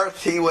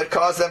fourth, he would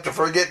cause them to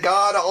forget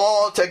God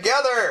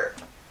altogether.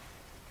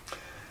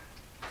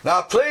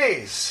 Now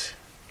please,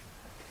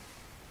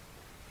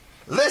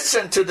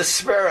 listen to the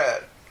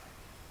Spirit.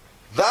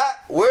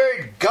 That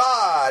word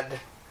God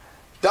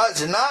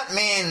does not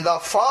mean the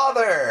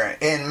Father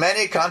in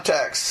many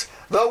contexts.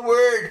 The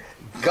word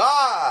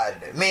God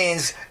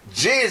means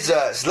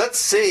Jesus. Let's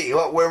see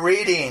what we're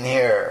reading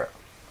here.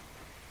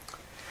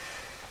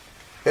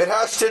 It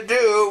has to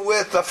do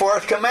with the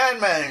fourth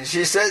commandment.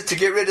 She says to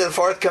get rid of the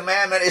fourth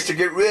commandment is to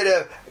get rid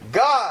of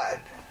God.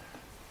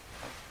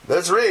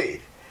 Let's read.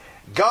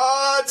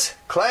 God's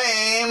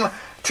claim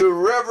to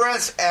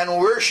reverence and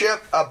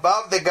worship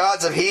above the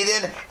gods of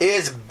heathen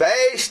is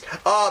based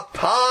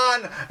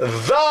upon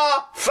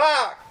the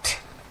fact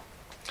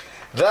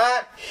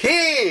that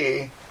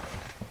He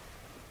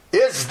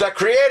is the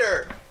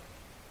Creator.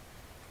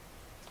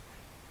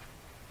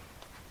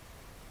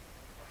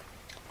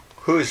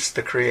 Who's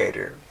the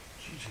Creator?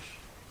 Jesus.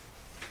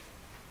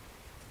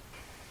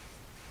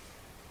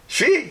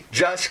 She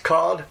just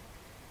called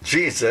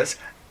Jesus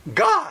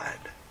God.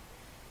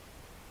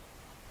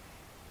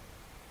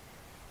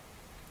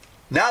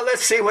 Now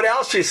let's see what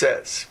else she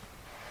says.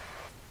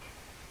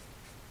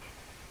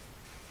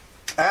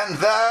 And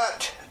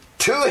that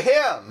to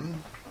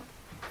Him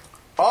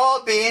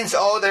all beings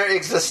owe their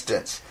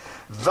existence.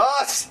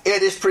 Thus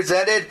it is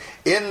presented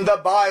in the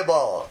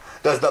Bible.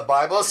 Does the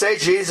Bible say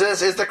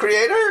Jesus is the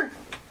Creator?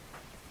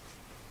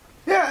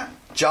 Yeah.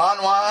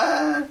 John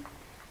 1,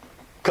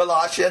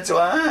 Colossians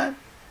 1,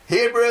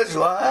 Hebrews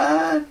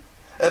 1,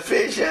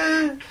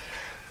 Ephesians.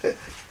 Yeah,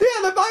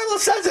 the Bible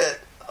says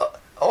it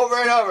over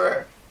and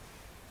over.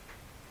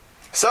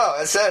 So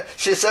it says,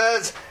 she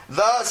says,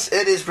 thus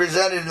it is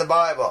presented in the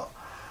Bible.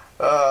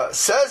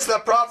 Says the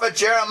prophet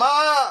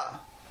Jeremiah.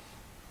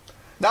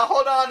 Now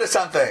hold on to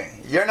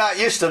something. You're not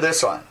used to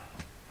this one.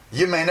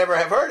 You may never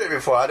have heard it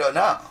before. I don't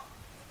know.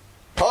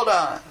 Hold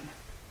on.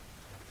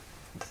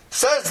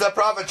 Says the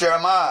prophet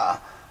Jeremiah,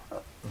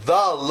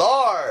 the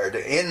Lord.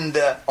 In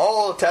the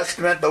Old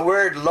Testament, the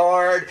word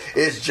Lord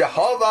is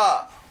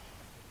Jehovah.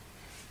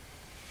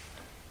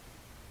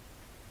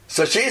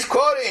 So she's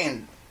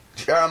quoting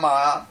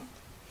Jeremiah.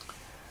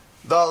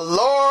 The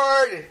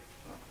Lord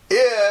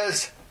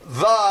is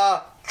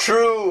the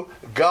true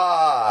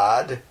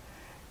God.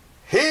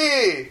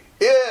 He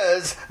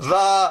is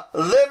the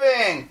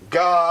living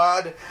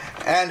God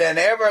and an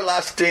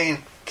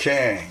everlasting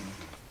King.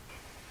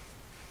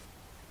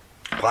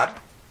 What?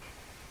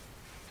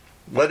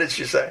 What did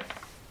she say?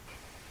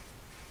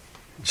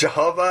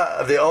 Jehovah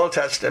of the Old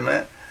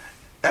Testament.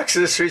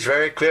 Exodus 3 is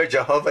very clear.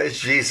 Jehovah is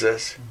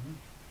Jesus.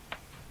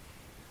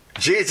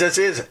 Jesus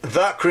is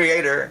the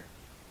Creator.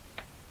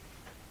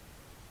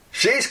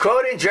 She's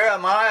quoting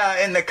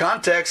Jeremiah in the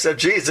context of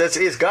Jesus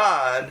is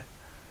God.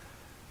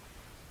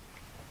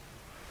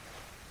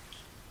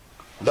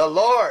 The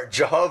Lord,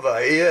 Jehovah,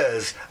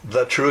 is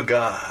the true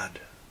God.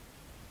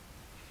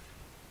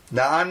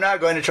 Now, I'm not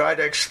going to try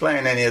to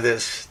explain any of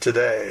this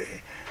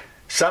today.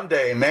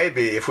 Someday,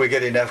 maybe, if we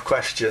get enough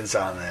questions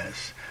on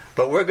this.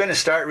 But we're going to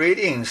start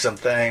reading some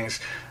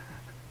things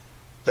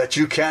that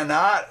you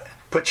cannot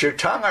put your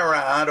tongue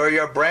around or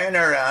your brain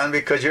around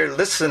because you're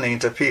listening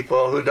to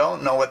people who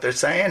don't know what they're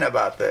saying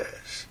about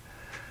this.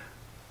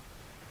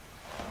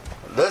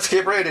 Let's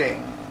keep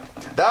reading.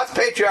 That's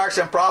Patriarchs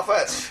and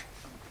Prophets.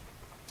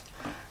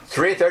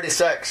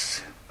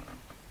 3:36.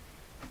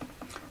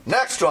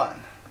 Next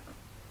one.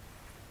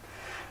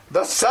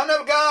 The Son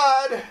of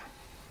God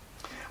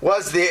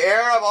was the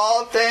heir of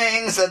all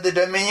things, and the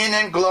dominion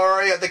and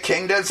glory of the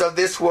kingdoms of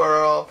this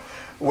world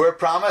were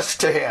promised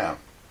to him.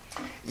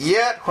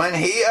 Yet when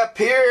he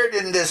appeared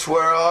in this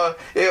world,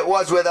 it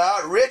was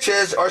without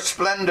riches or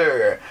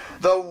splendor.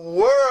 The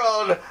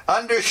world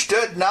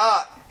understood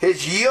not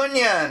his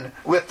union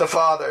with the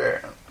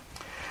Father.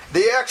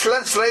 The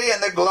excellency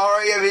and the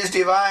glory of his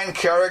divine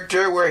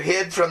character were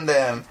hid from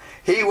them.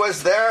 He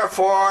was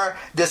therefore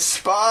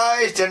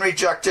despised and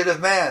rejected of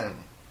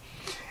men,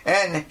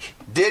 and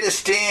did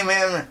esteem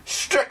him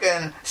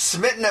stricken,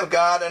 smitten of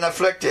God, and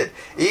afflicted.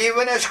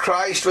 Even as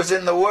Christ was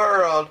in the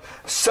world,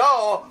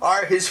 so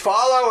are his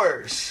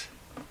followers.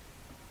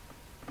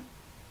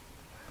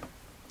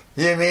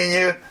 You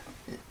mean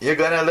you're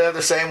going to live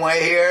the same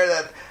way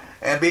here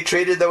and be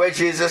treated the way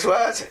Jesus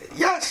was?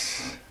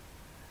 Yes.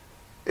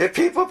 If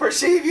people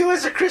perceive you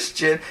as a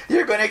Christian,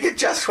 you're going to get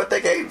just what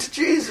they gave to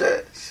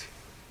Jesus.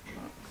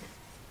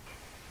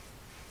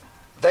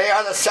 They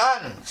are the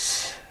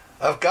sons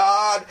of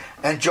God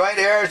and joint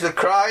heirs with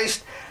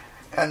Christ,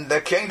 and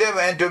the kingdom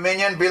and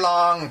dominion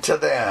belong to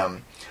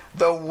them.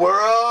 The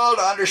world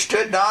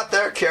understood not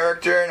their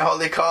character and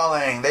holy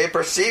calling. They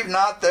perceived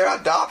not their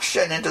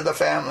adoption into the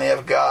family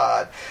of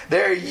God,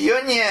 their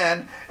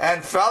union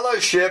and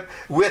fellowship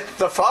with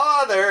the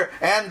Father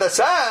and the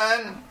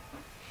Son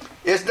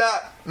is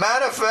not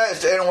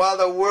manifest, and while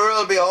the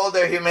world behold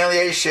their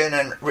humiliation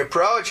and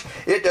reproach,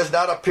 it does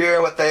not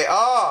appear what they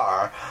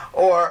are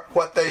or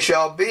what they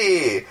shall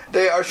be.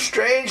 They are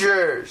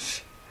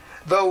strangers.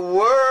 The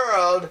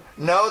world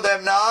know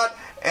them not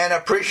and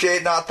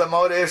appreciate not the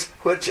motives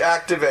which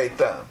activate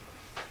them.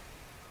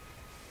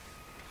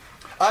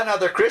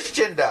 Another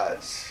Christian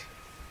does,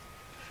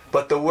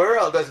 but the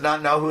world does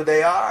not know who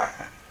they are.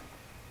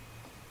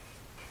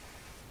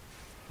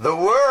 The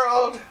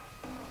world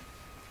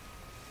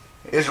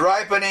is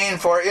ripening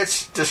for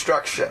its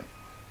destruction.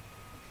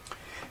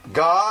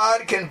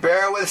 God can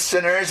bear with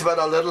sinners but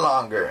a little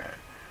longer.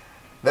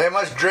 They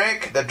must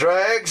drink the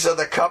dregs of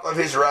the cup of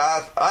his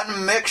wrath,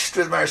 unmixed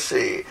with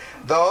mercy.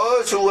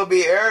 Those who will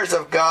be heirs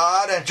of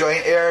God and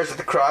joint heirs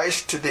with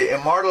Christ to the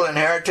immortal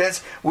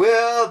inheritance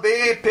will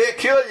be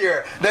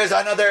peculiar. There's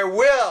another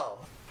will.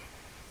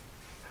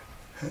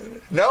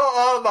 No,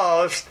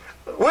 almost.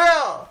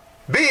 Will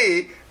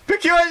be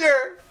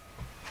peculiar.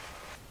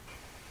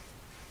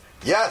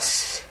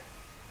 Yes,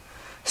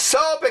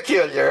 so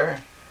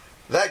peculiar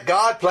that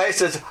God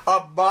places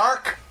a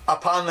mark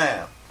upon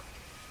them.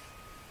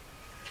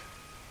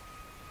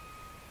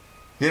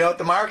 You know what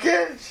the mark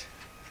is?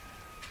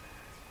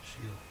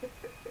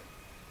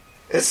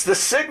 It's the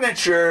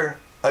signature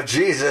of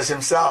Jesus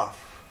himself.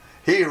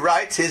 He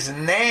writes his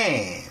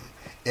name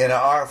in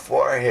our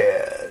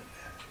forehead.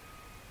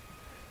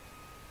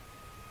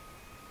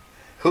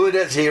 Who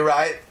does he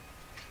write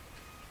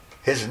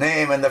his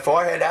name in the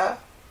forehead of?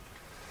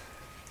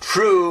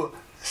 True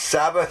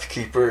Sabbath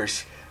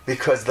keepers,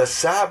 because the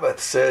Sabbath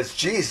says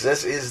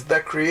Jesus is the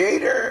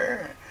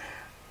Creator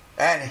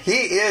and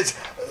he is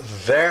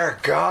their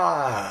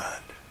God.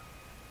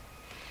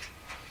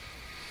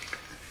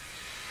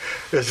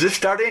 Is this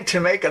starting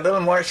to make a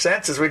little more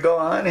sense as we go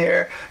on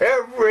here?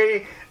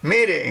 Every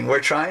meeting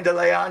we're trying to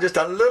lay on just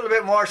a little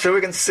bit more so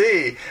we can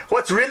see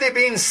what's really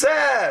being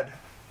said.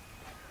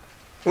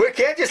 We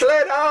can't just lay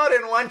it out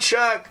in one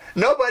chunk.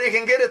 Nobody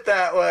can get it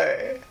that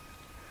way.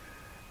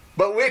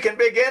 But we can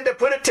begin to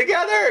put it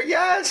together,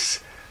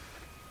 yes.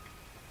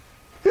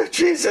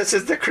 Jesus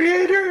is the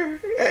Creator,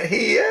 and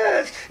he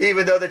is.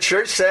 Even though the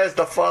church says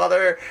the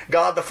Father,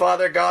 God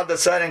the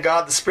Son, and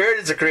God the Spirit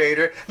is the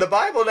Creator, the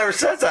Bible never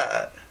says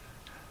that.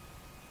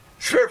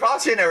 Spirit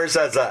Prophecy never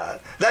says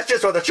that. That's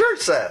just what the church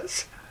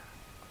says.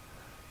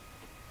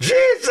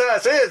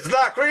 Jesus is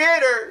the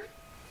Creator.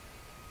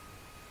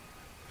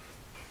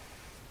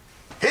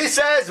 He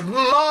says,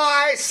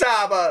 my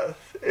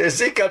Sabbath.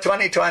 Ezekiel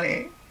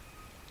 20:20.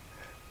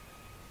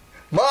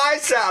 My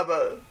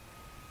Sabbath.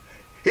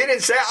 He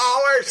didn't say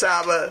our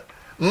Sabbath.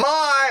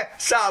 My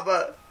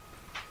Sabbath.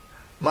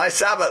 My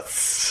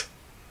Sabbaths.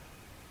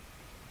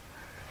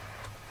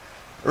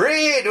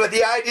 Read with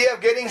the idea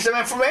of getting some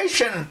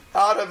information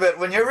out of it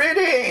when you're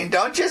reading.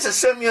 Don't just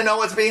assume you know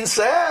what's being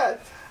said.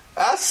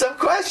 Ask some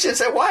questions.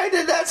 Say, why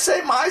did that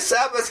say my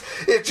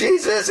Sabbath if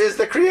Jesus is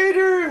the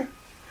Creator?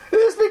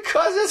 It's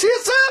because it's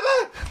his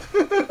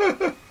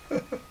Sabbath.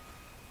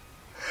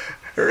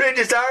 Read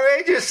just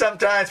outrageous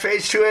sometimes,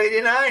 page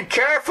 289,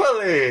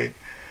 carefully.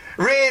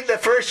 Read the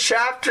first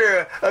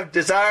chapter of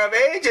Desire of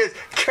Ages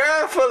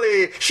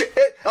carefully.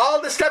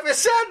 All the stuff is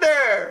said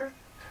there.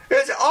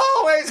 It's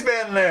always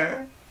been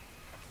there.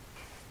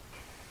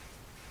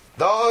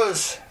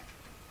 Those,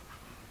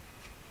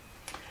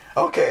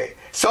 okay,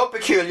 so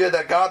peculiar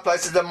that God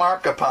places a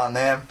mark upon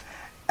them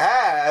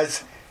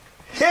as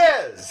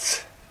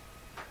His.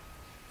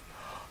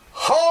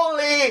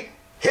 Holy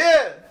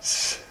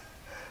His.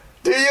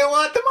 Do you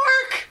want the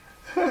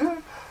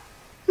mark?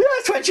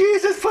 Yes, when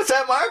Jesus puts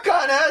that mark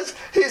on us,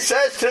 He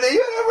says to the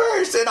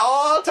universe in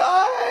all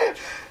time,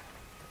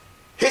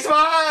 He's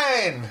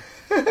mine.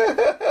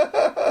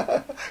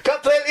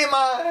 Completely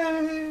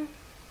mine.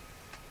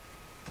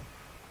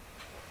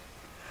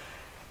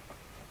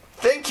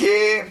 Think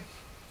ye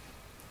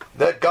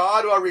that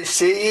God will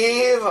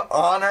receive,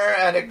 honor,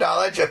 and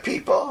acknowledge a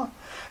people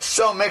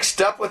so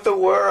mixed up with the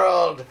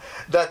world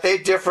that they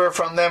differ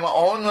from them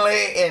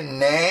only in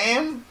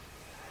name?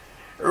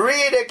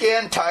 Read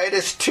again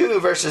Titus 2,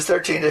 verses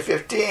 13 to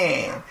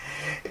 15.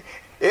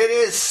 It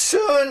is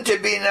soon to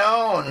be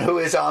known who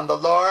is on the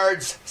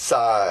Lord's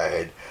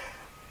side,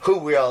 who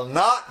will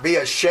not be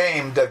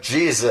ashamed of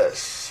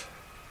Jesus.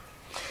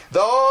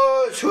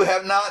 Those who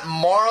have not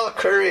moral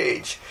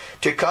courage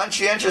to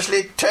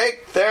conscientiously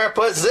take their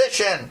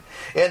position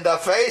in the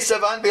face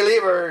of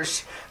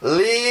unbelievers,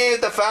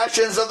 leave the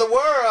fashions of the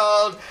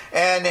world,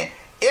 and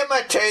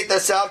imitate the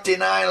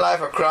self-denying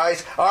life of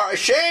Christ, are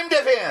ashamed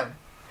of Him,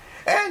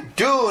 and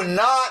do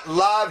not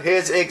love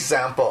His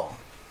example.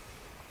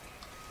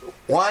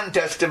 1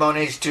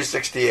 Testimonies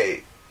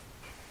 2:68.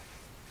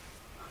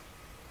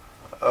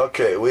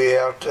 Okay, we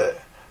have to...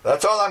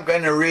 That's all I'm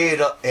going to read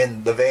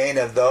in the vein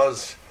of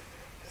those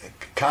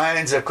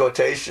kinds of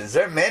quotations.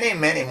 There are many,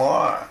 many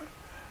more.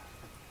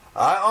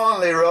 I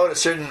only wrote a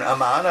certain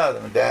amount of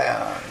them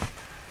down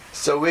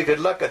so we could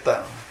look at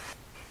them.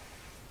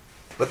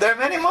 But there are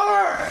many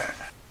more.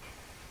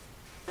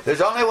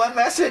 There's only one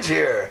message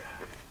here.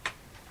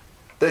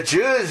 The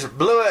Jews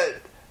blew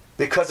it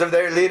because of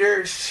their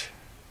leaders.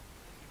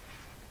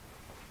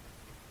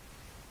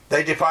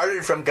 They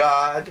departed from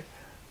God.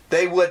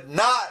 They would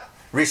not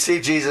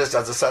receive Jesus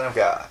as the Son of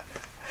God.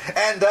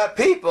 And the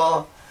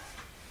people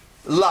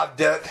loved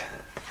it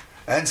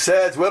and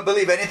says, we'll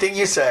believe anything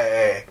you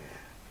say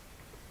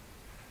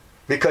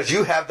because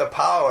you have the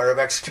power of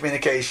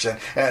excommunication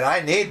and I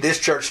need this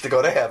church to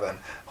go to heaven.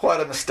 What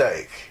a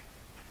mistake.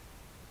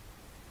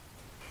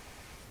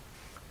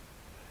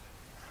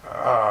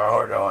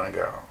 Where do I want to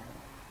go?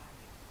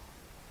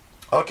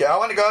 Okay, I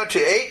want to go to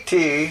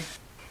 8T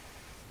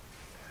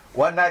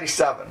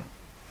 197.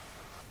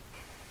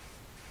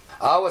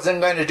 I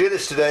wasn't going to do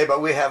this today,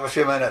 but we have a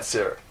few minutes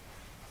here.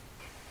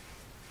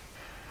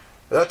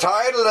 The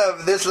title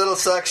of this little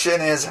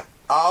section is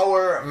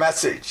Our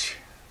Message.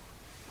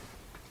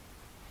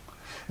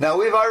 Now,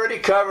 we've already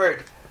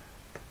covered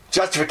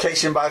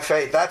justification by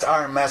faith. That's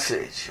our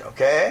message,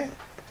 okay?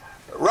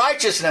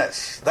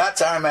 Righteousness,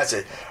 that's our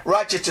message.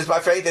 Righteousness by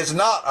faith is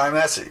not our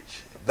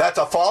message. That's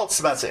a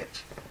false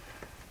message.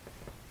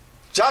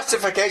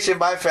 Justification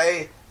by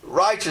faith,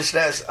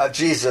 righteousness of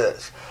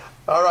Jesus.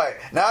 All right.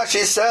 Now she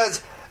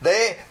says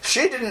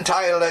she didn't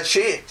title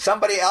it.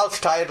 Somebody else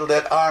titled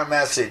it Our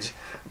Message.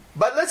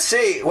 But let's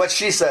see what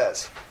she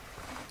says.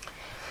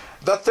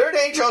 The third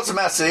angel's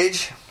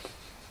message,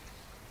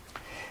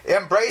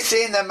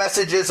 embracing the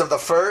messages of the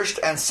first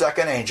and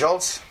second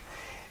angels,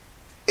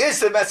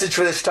 is the message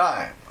for this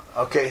time.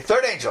 Okay,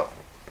 third angel.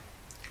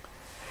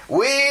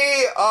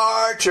 We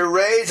are to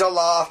raise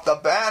aloft the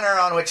banner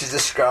on which is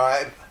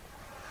described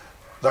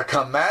the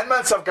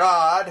commandments of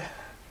God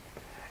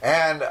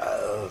and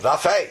the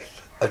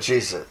faith of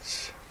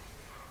Jesus.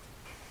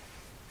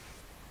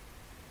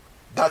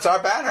 That's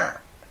our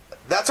banner.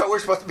 That's what we're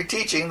supposed to be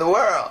teaching the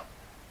world.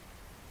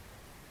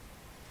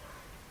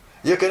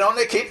 You can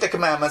only keep the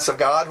commandments of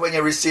God when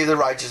you receive the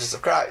righteousness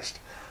of Christ.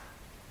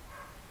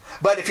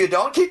 But if you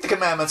don't keep the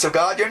commandments of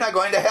God, you're not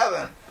going to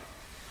heaven.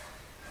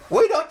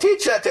 We don't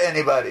teach that to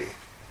anybody.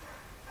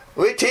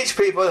 We teach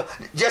people,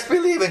 just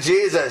believe in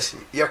Jesus,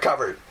 you're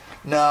covered.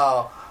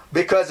 No,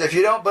 because if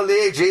you don't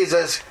believe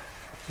Jesus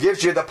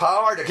gives you the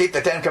power to keep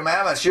the Ten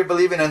Commandments, you're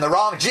believing in the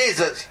wrong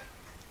Jesus.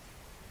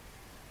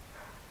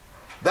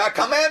 The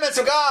commandments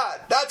of God,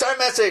 that's our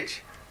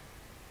message.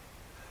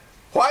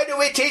 Why do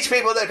we teach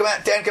people the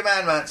Ten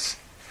Commandments?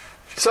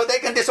 So they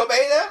can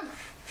disobey them?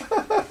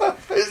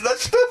 Isn't that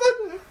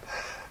stupid?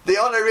 The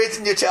only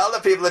reason you tell the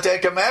people the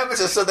Ten Commandments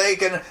is so they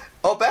can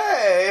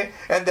obey,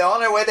 and the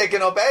only way they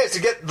can obey is to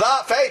get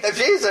the faith of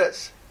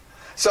Jesus.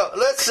 So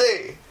let's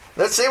see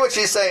what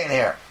she's saying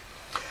here.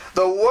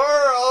 The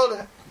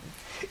world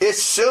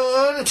is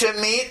soon to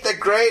meet the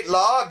great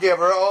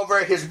lawgiver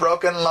over his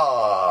broken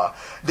law.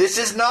 This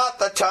is not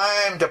the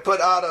time to put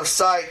out of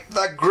sight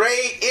the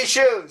great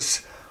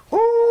issues.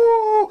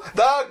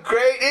 The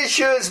great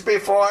issues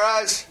before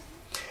us.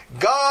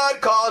 God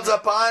calls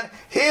upon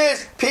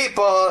His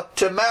people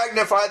to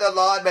magnify the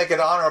law and make it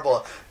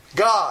honorable.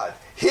 God,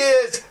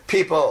 His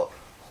people.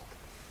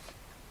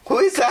 Who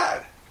is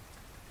that?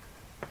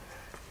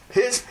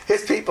 His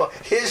people,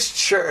 His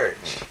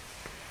church.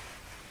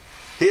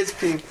 his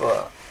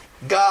people.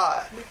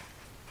 God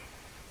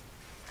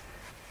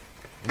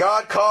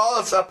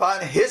calls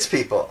upon his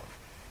people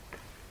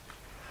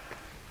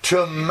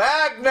to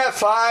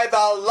magnify the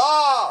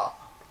law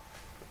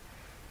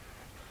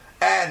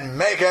and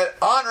make it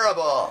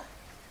honorable.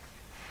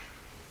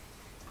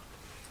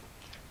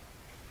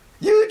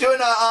 You do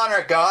not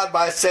honor God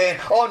by saying,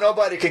 oh,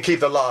 nobody can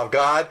keep the law of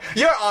God.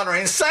 You're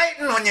honoring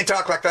Satan when you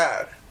talk like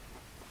that.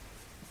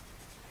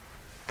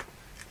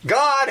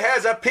 God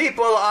has a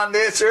people on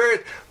this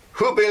earth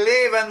who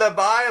believe in the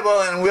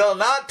Bible and will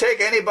not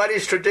take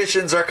anybody's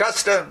traditions or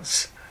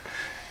customs.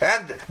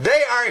 And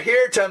they are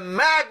here to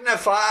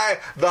magnify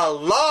the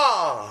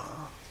law.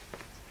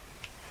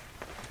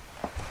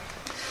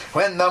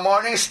 When the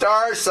morning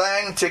stars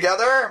sang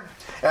together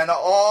and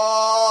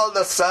all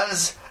the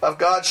sons of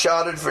God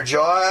shouted for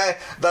joy,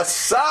 the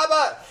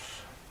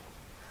Sabbath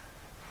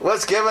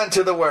was given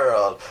to the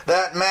world,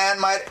 that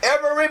man might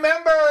ever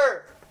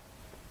remember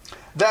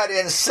that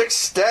in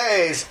 6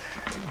 days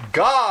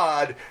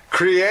God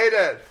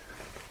created.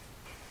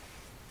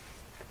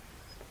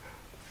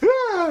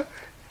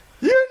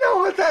 You know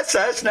what that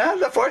says now.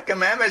 The fourth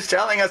commandment is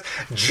telling us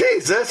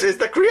Jesus is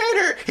the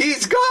creator.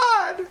 He's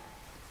God.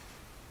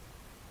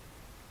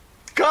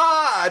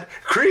 God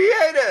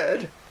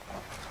created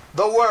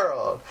the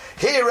world.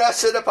 He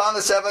rested upon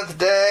the seventh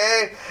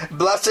day,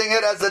 blessing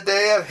it as the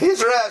day of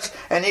his rest,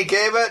 and he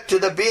gave it to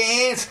the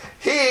beings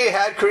he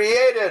had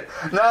created.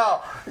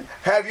 Now,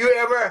 have you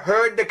ever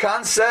heard the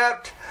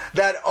concept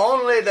that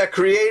only the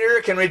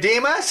Creator can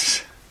redeem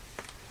us?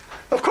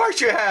 Of course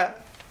you have.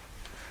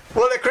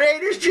 Well, the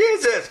Creator's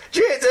Jesus.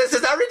 Jesus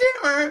is our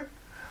Redeemer.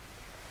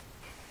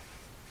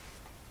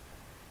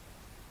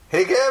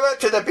 He gave it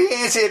to the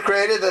beings he had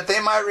created that they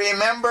might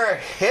remember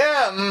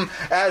him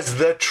as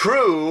the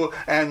true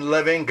and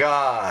living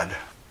God.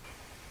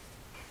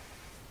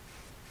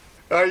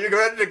 Are you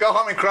ready to go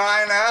home and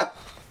cry now?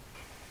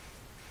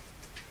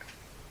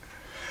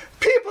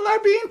 People are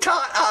being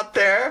taught out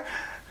there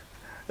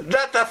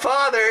that the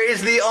Father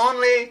is the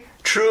only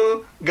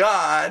true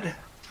God,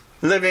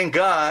 living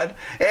God,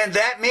 and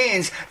that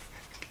means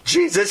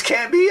Jesus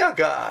can't be a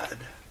God.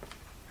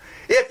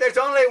 If there's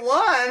only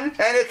one,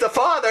 and it's the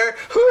Father,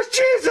 who's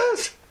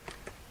Jesus?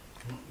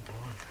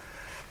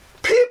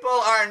 People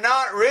are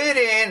not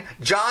reading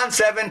John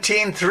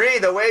 17:3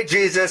 the way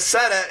Jesus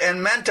said it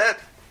and meant it.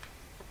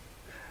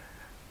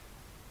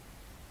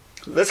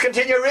 Let's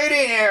continue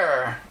reading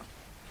here.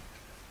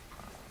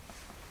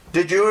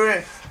 Did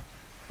you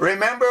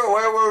remember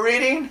where we're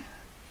reading?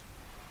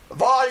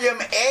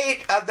 Volume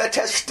 8 of the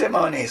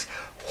Testimonies.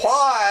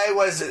 Why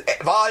was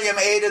Volume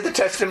 8 of the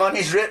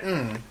Testimonies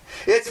written?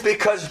 It's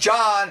because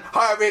John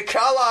Harvey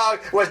Kellogg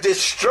was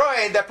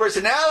destroying the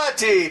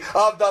personality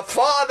of the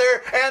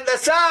Father and the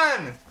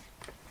Son.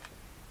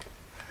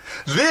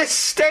 This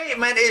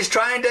statement is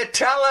trying to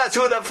tell us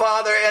who the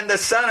Father and the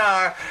Son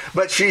are,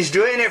 but she's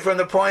doing it from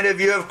the point of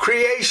view of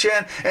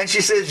creation, and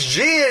she says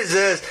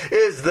Jesus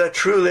is the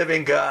true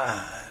living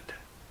God.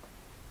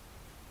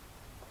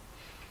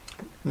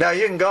 Now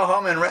you can go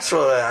home and wrestle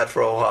with that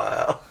for a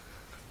while.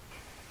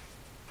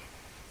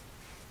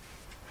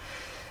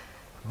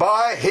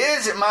 By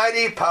his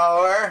mighty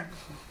power,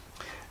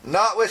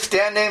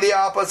 notwithstanding the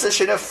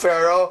opposition of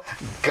Pharaoh,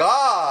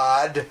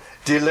 God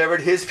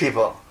delivered his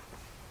people.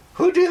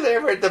 Who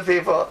delivered the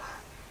people?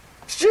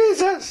 It's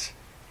Jesus.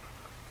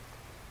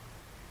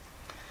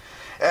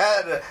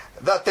 And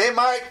that they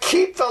might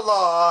keep the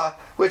law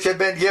which had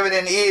been given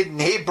in Eden,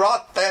 he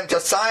brought them to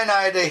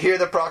Sinai to hear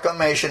the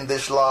proclamation of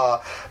this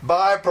law.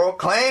 By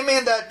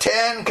proclaiming the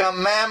 10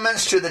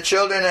 Commandments to the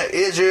children of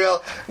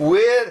Israel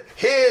with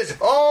his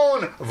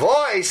own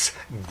voice,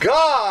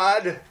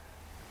 God,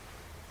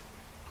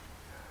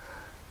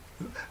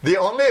 the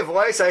only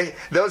voice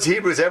those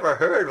Hebrews ever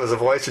heard was the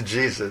voice of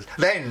Jesus.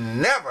 They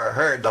never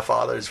heard the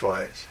Father's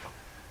voice.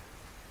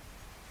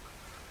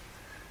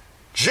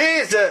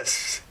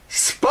 Jesus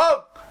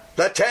spoke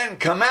the 10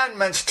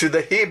 Commandments to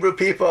the Hebrew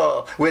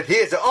people with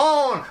his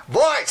own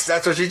voice.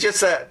 That's what she just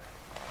said.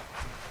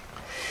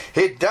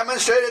 He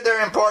demonstrated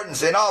their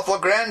importance. In awful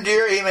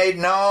grandeur, he made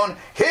known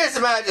his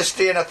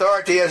majesty and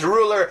authority as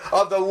ruler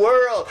of the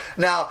world.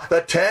 Now,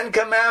 the 10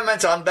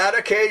 Commandments on that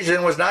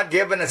occasion was not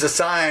given as a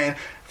sign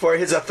for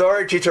his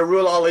authority to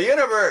rule all the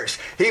universe.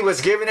 He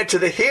was giving it to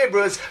the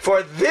Hebrews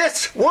for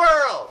this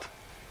world.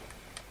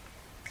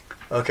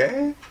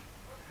 Okay?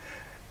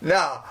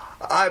 Now,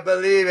 I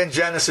believe in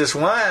Genesis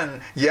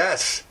 1,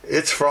 yes,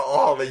 it's for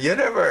all the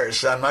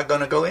universe. I'm not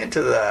going to go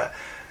into that.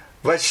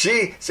 But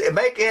she's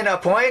making a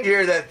point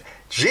here that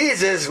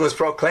Jesus was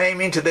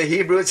proclaiming to the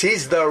Hebrews,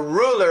 he's the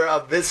ruler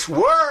of this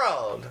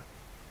world.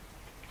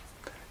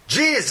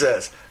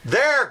 Jesus,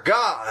 their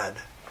God.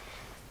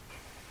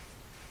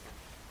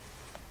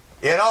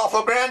 In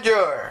awful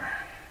grandeur,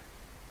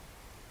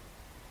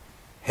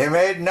 he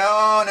made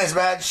known his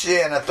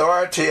majesty and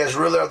authority as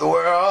ruler of the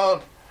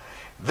world.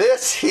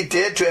 This he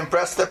did to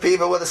impress the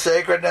people with the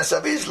sacredness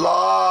of his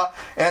law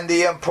and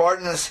the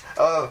importance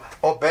of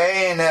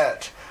obeying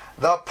it.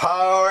 the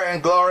power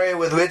and glory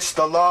with which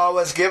the law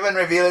was given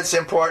reveal its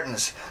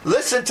importance.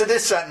 Listen to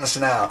this sentence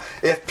now.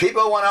 If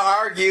people want to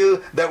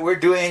argue that we're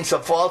doing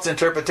some false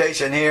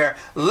interpretation here,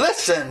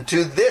 listen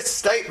to this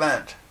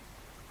statement.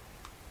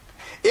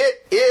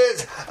 It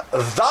is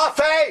the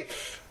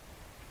faith.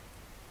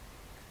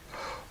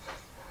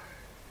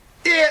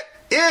 It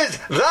is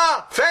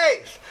the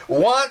faith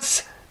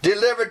once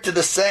delivered to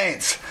the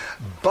saints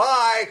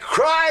by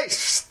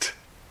Christ.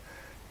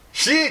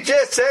 She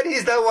just said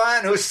he's the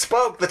one who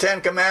spoke the Ten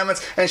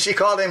Commandments, and she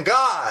called him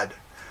God.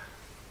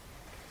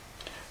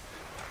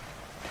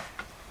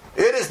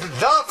 It is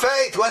the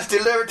faith once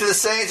delivered to the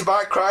saints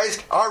by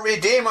Christ, our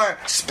Redeemer,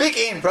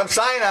 speaking from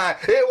Sinai.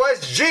 It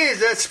was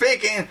Jesus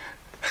speaking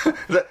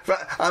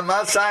on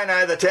Mount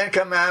Sinai, the Ten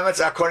Commandments,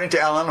 according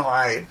to Ellen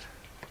White.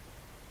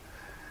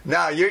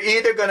 Now, you're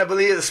either going to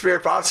believe the Spirit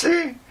of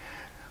prophecy,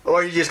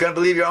 or you're just going to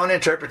believe your own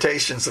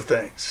interpretations of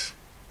things.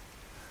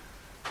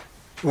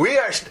 We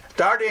are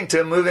starting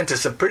to move into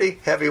some pretty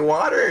heavy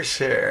waters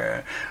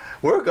here.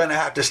 We're going to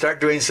have to start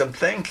doing some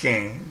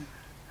thinking.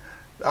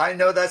 I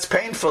know that's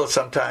painful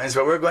sometimes,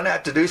 but we're going to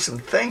have to do some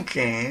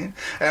thinking,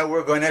 and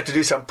we're going to have to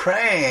do some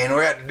praying, we're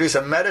going to have to do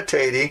some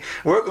meditating.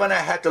 We're going to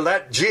have to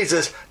let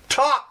Jesus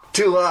talk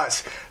to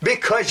us,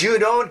 because you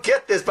don't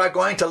get this by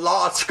going to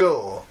law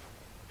school.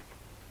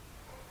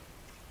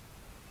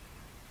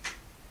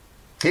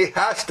 He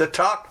has to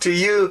talk to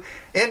you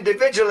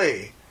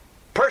individually,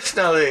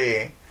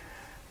 personally.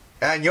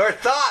 And your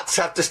thoughts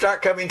have to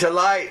start coming to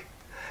light.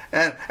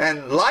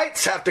 And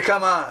lights have to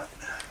come on.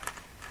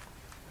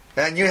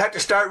 And you have to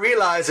start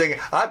realizing,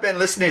 I've been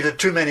listening to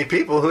too many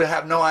people who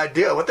have no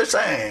idea what they're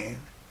saying.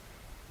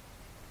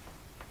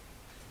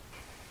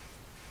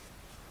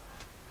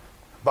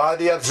 By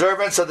the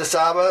observance of the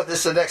Sabbath, this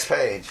is the next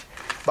page.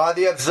 By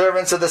the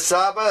observance of the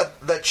Sabbath,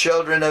 the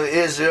children of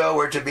Israel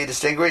were to be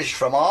distinguished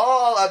from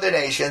all other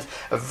nations.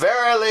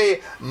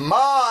 Verily,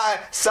 my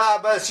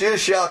Sabbaths you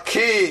shall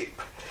keep,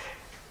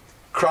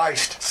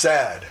 Christ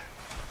said.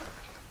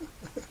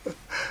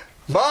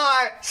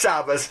 My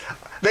Sabbaths,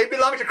 they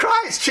belong to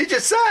Christ. She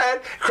just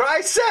said,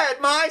 Christ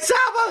said, my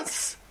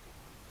Sabbaths.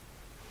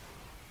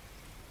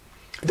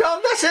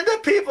 Don't listen to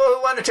people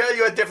who want to tell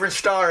you a different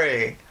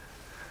story.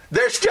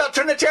 They're still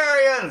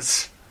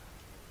Trinitarians.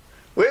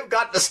 We've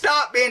got to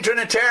stop being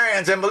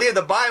Trinitarians and believe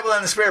the Bible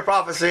and the Spirit of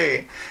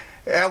prophecy.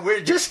 And we're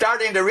just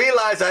starting to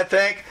realize, I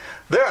think,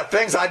 there are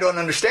things I don't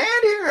understand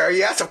here.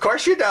 Yes, of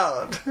course you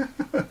don't.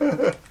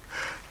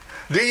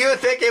 Do you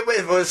think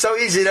it was so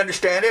easy to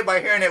understand it by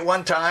hearing it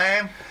one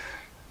time?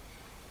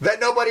 That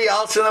nobody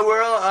else in the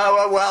world?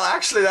 Well,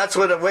 actually, that's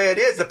what the way it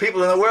is. The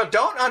people in the world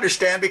don't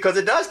understand because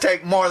it does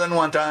take more than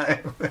one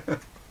time.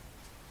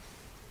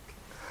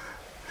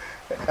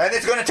 And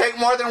it's going to take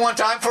more than one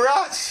time for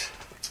us.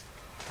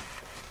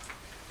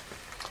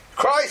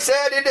 Christ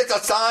said, it is a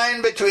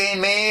sign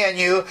between me and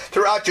you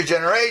throughout your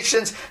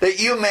generations, that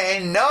you may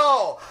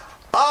know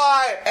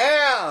I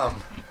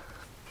am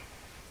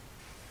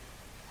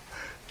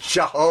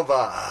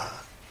Jehovah.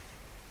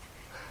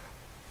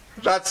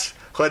 That's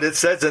what it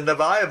says in the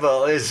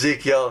Bible,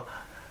 Ezekiel,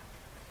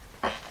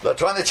 the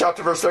 20th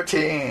chapter, verse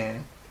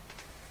 13.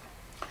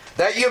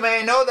 That you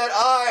may know that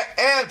I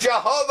am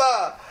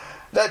Jehovah,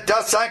 that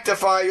doth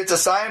sanctify you. It's a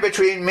sign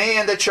between me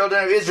and the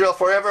children of Israel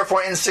forever.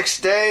 For in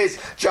 6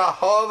 days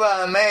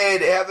Jehovah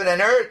made heaven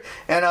and earth,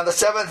 and on the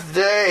seventh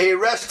day he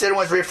rested and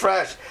was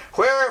refreshed.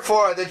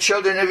 Wherefore the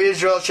children of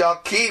Israel shall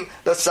keep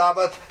the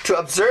Sabbath, to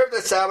observe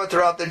the Sabbath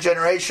throughout the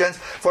generations,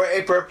 for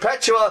a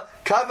perpetual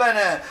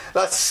covenant.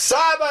 The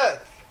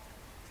Sabbath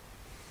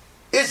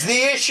is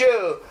the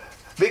issue.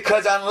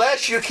 Because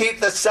unless you keep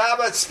the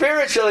Sabbath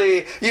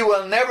spiritually, you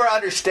will never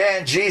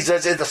understand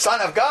Jesus is the Son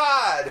of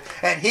God,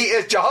 and He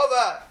is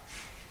Jehovah.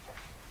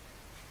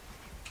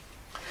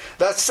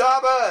 The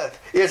Sabbath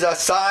is a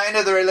sign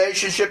of the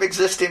relationship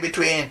existing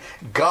between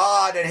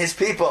God and His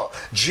people,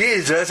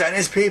 Jesus and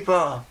His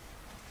people.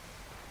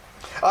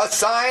 A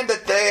sign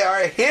that they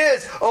are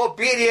His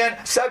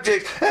obedient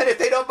subjects. And if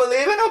they don't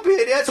believe in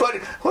obedience,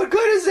 what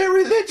good is their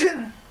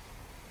religion?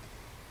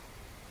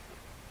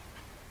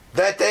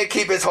 That they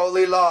keep His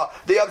holy law.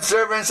 The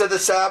observance of the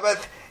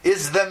Sabbath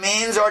is the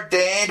means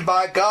ordained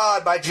by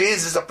God, by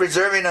Jesus, of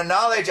preserving a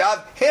knowledge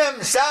of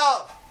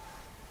Himself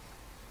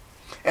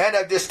and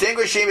of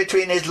distinguishing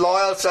between His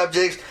loyal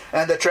subjects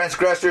and the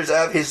transgressors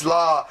of His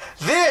law.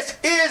 This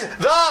is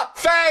the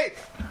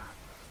faith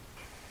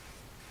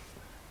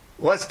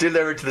once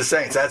delivered to the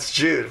saints. That's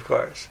Jude, of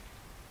course.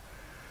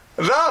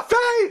 The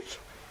faith.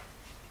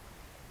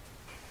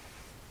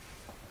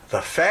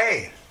 The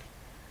faith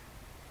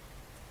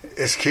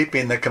is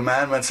keeping the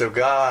commandments of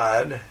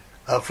God,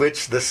 of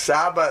which the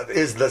Sabbath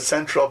is the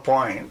central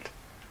point,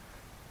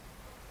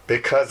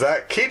 because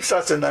that keeps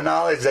us in the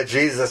knowledge that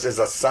Jesus is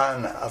a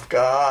Son of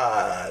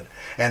God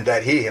and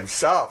that He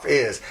Himself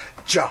is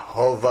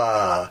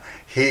Jehovah.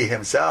 He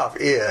Himself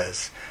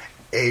is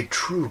a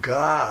true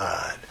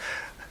God.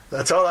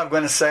 That's all I'm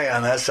going to say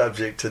on that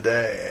subject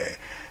today.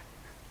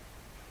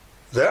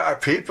 There are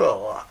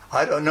people,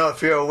 I don't know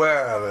if you're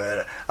aware of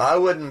it. I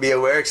wouldn't be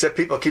aware except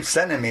people keep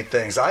sending me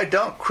things. I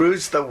don't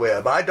cruise the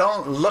web. I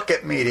don't look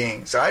at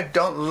meetings. I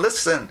don't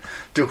listen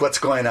to what's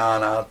going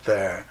on out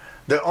there.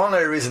 The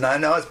only reason I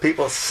know is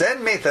people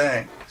send me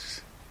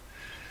things.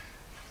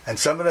 And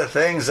some of the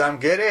things I'm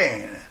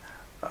getting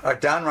are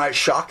downright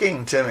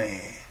shocking to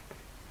me.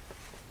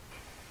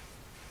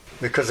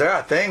 Because there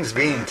are things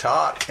being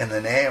taught in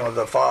the name of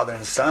the Father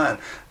and Son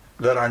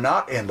that are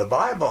not in the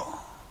Bible.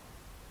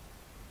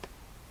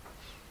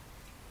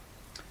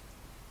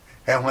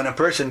 And when a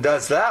person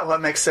does that,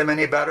 what makes them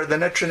any better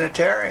than a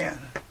Trinitarian,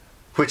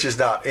 which is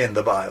not in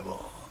the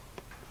Bible?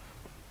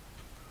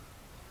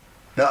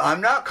 Now,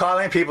 I'm not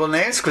calling people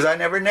names because I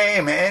never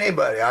name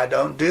anybody. I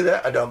don't do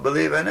that. I don't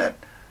believe in it.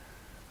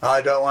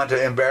 I don't want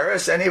to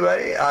embarrass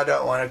anybody. I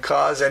don't want to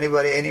cause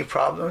anybody any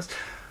problems.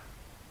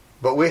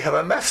 But we have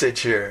a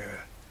message here.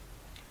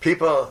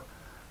 People,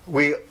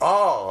 we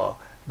all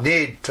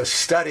need to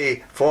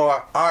study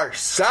for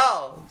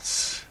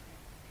ourselves.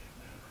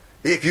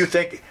 If you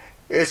think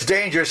it's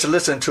dangerous to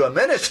listen to a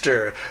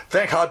minister,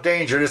 think how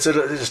dangerous it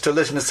is to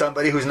listen to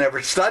somebody who's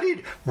never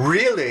studied,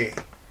 really,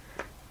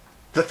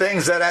 the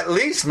things that at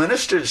least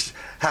ministers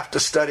have to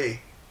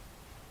study.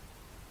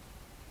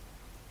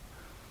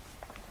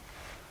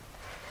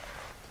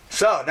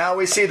 So, now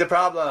we see the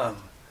problem.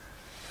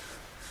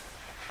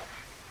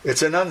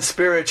 It's an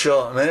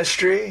unspiritual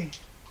ministry,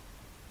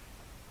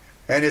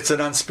 and it's an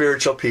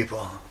unspiritual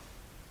people.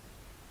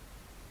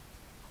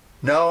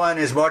 No one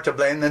is more to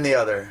blame than the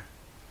other.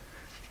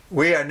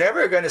 We are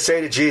never going to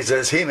say to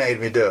Jesus, He made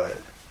me do it.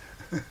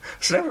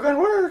 It's never going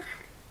to work.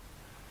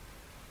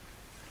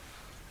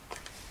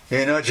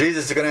 You know,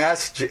 Jesus is going to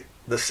ask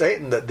the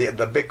Satan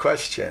the big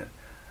question.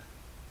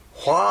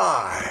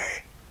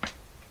 Why?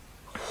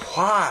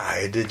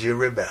 Why did you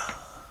rebel?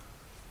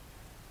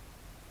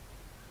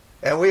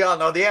 And we all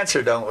know the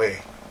answer, don't we?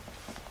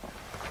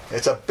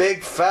 It's a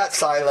big fat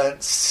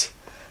silence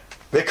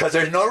because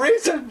there's no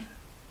reason.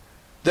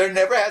 There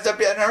never has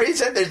been a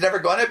reason. There's never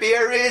going to be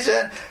a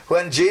reason.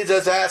 When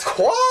Jesus asks,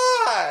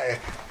 why?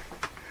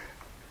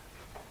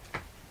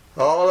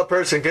 All a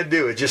person can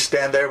do is just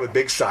stand there with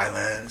big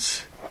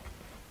silence.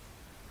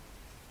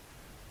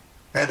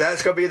 And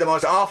that's going to be the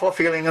most awful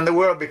feeling in the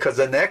world, because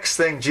the next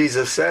thing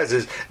Jesus says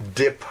is,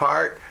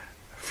 depart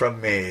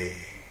from me,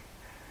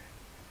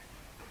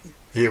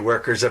 ye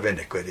workers of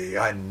iniquity.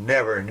 I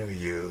never knew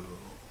you.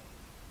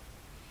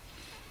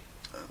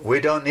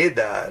 We don't need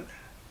that.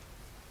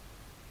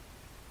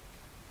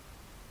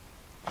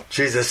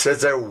 Jesus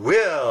says there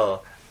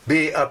will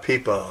be a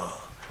people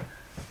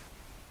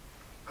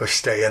who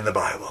stay in the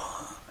Bible,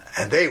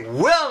 and they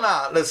will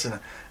not listen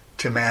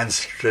to man's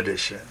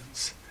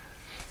traditions.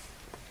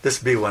 This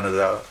be one of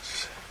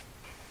those.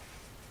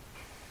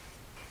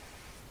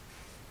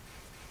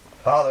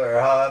 Father,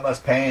 how it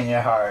must pain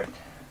your heart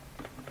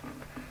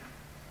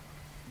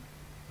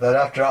that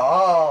after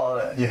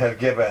all you have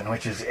given,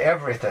 which is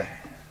everything,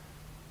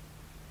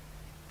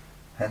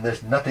 and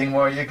there's nothing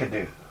more you could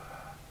do,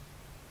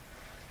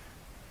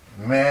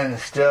 men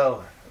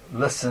still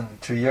listen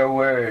to your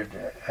word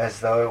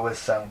as though it was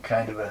some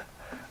kind of a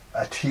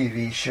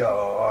TV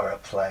show or a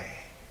play.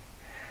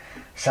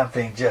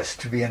 Something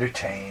just to be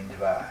entertained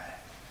by.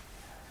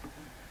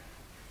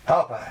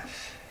 Help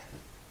us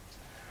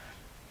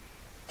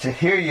to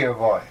hear your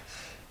voice,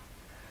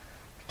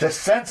 to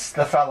sense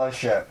the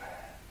fellowship,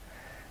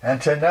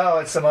 and to know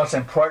it's the most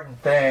important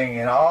thing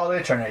in all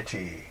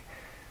eternity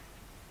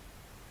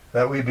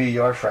that we be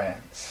your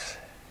friends.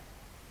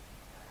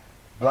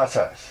 Bless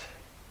us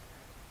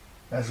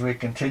as we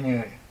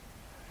continue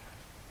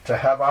to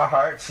have our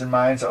hearts and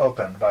minds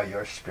opened by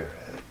your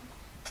Spirit.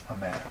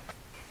 Amen.